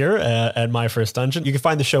right here at My First Dungeon. You can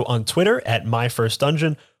find the show on Twitter at My First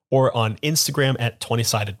Dungeon or on Instagram at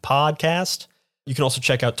 20-Sided Podcast. You can also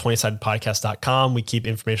check out 20sidedpodcast.com. We keep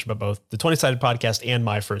information about both the 20-Sided Podcast and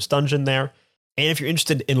My First Dungeon there. And if you're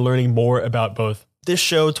interested in learning more about both this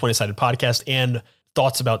show, 20-Sided Podcast, and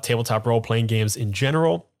thoughts about tabletop role-playing games in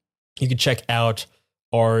general, you can check out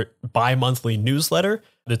our bi-monthly newsletter,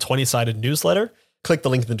 the 20-Sided newsletter. Click the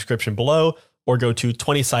link in the description below, or go to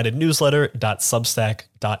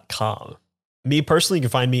 20sidednewsletter.substack.com. Me personally, you can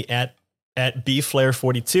find me at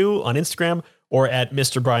bflair42 on Instagram or at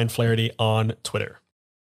Mr. Brian Flaherty on Twitter.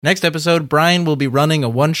 Next episode, Brian will be running a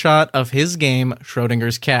one-shot of his game,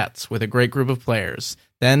 Schrödinger's Cats, with a great group of players.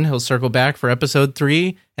 Then he'll circle back for episode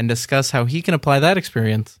 3 and discuss how he can apply that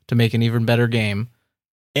experience to make an even better game.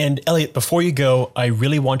 And Elliot, before you go, I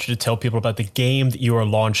really want you to tell people about the game that you are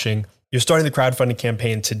launching. You're starting the crowdfunding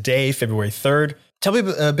campaign today, February 3rd. Tell me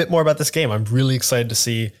a bit more about this game. I'm really excited to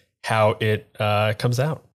see how it comes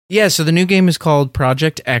out. Yeah, so the new game is called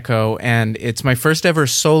Project Echo, and it's my first ever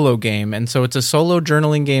solo game. And so it's a solo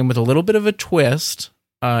journaling game with a little bit of a twist.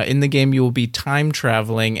 In the game, you will be time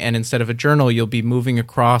traveling, and instead of a journal, you'll be moving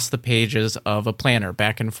across the pages of a planner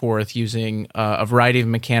back and forth using a variety of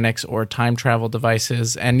mechanics or time travel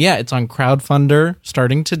devices. And yeah, it's on Crowdfunder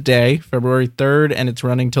starting today, February 3rd, and it's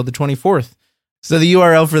running till the 24th. So the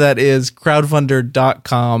URL for that is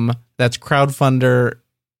crowdfunder.com. That's Crowdfunder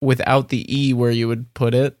without the E where you would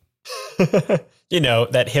put it. You know,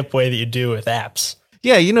 that hip way that you do with apps.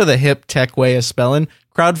 Yeah, you know the hip tech way of spelling.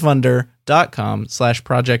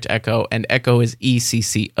 Crowdfunder.com/Project Echo, and Echo is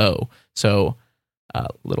ECCO. So a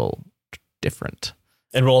little different.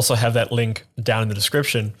 And we'll also have that link down in the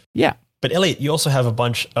description. Yeah. But Elliot, you also have a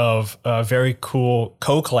bunch of very cool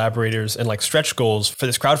co-collaborators and like stretch goals for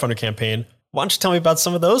this crowdfunder campaign. Why don't you tell me about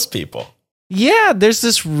some of those people? Yeah, there's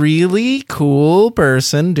this really cool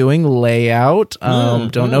person doing layout.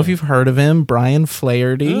 Don't know if you've heard of him, Brian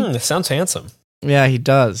Flaherty. Sounds handsome. Yeah, he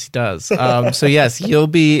does. So yes, he'll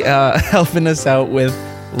be helping us out with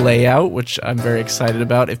layout, which I'm very excited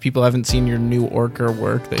about. If people haven't seen your new Orca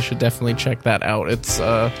work, they should definitely check that out. It's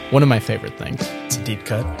one of my favorite things. It's a deep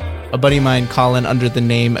cut. A buddy of mine, Colin, under the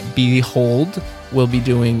name Behold, will be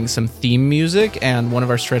doing some theme music, and one of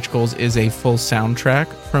our stretch goals is a full soundtrack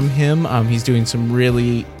from him. He's doing some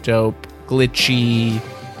really dope, glitchy,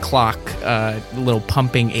 clock, little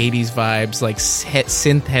pumping 80s vibes, like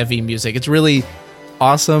synth-heavy music. It's really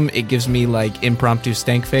awesome. It gives me like impromptu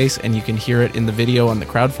stank face, and you can hear it in the video on the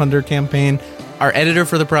crowdfunder campaign. Our editor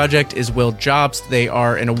for the project is Will Jobst. They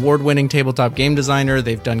are an award-winning tabletop game designer.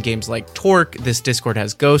 They've done games like Torque. This Discord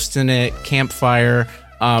has ghosts in it, Campfire.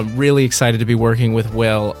 Really excited to be working with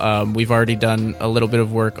Will. We've already done a little bit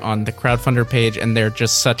of work on the crowdfunder page, and they're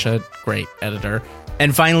just such a great editor.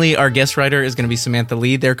 And finally, our guest writer is going to be Samantha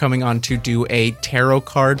Lee. They're coming on to do a tarot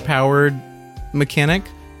card-powered mechanic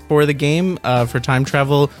for the game, for time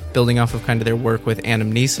travel, building off of kind of their work with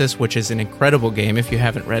Anamnesis, which is an incredible game. If you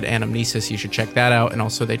haven't read Anamnesis, you should check that out. And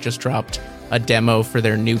also, they just dropped a demo for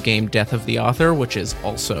their new game, Death of the Author, which is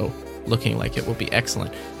also looking like it will be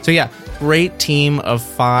excellent. So yeah, great team of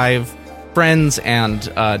 5 friends and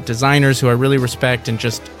designers who I really respect, and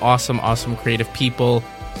just awesome creative people.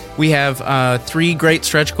 We have 3 great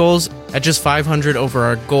stretch goals. At just 500 over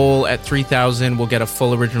our goal, at 3,000, we'll get a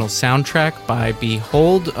full original soundtrack by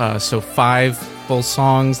Behold. So 5 full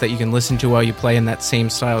songs that you can listen to while you play in that same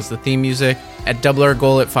style as the theme music. At double our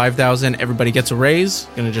goal at 5,000, everybody gets a raise.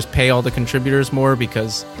 Gonna just pay all the contributors more,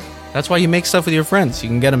 because that's why you make stuff with your friends. You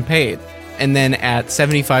can get them paid. And then at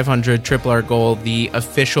 7,500, triple our goal, the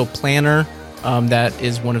official planner, that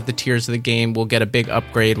is one of the tiers of the game, will get a big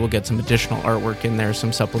upgrade. We'll get some additional artwork in there,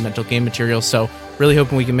 some supplemental game materials. So really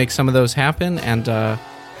hoping we can make some of those happen. And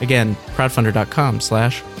again,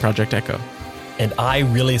 crowdfunder.com/Project Echo. And I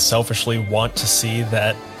really selfishly want to see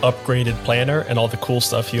that upgraded planner and all the cool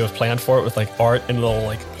stuff you have planned for it, with like art and little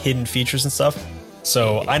like hidden features and stuff.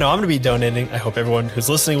 So I know I'm going to be donating. I hope everyone who's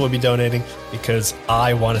listening will be donating, because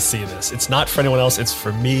I want to see this. It's not for anyone else. It's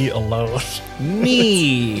for me alone.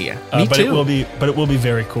 Me but too. It will be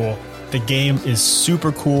very cool. The game is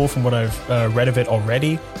super cool from what I've read of it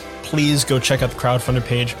already. Please go check out the crowdfunder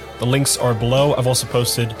page. The links are below. I've also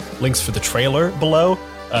posted links for the trailer below.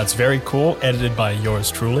 It's very cool, edited by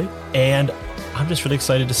yours truly. And I'm just really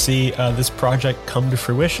excited to see this project come to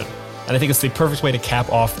fruition. And I think it's the perfect way to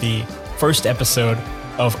cap off the first episode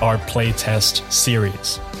of our playtest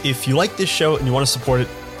series. If you like this show and you want to support it,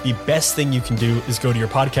 the best thing you can do is go to your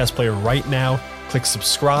podcast player right now, click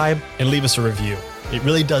subscribe, and leave us a review. It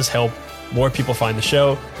really does help more people find the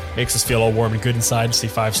show, makes us feel all warm and good inside to see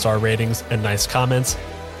 5-star ratings and nice comments.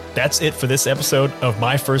 That's it for this episode of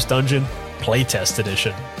My First Dungeon Playtest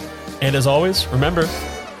Edition. And as always, remember,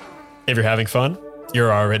 if you're having fun,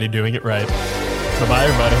 you're already doing it right. Bye-bye,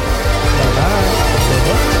 everybody. Bye-bye.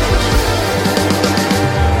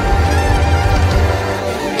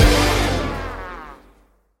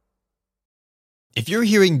 If you're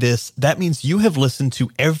hearing this, that means you have listened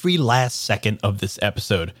to every last second of this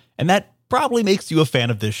episode, and that probably makes you a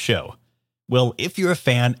fan of this show. Well, if you're a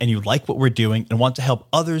fan and you like what we're doing and want to help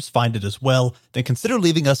others find it as well, then consider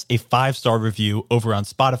leaving us a 5-star review over on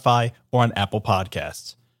Spotify or on Apple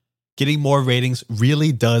Podcasts. Getting more ratings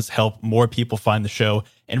really does help more people find the show,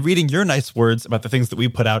 and reading your nice words about the things that we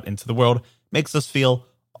put out into the world makes us feel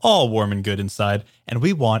all warm and good inside, and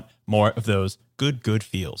we want more of those good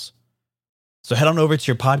feels. So head on over to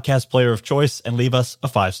your podcast player of choice and leave us a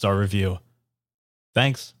 5-star review.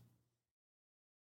 Thanks.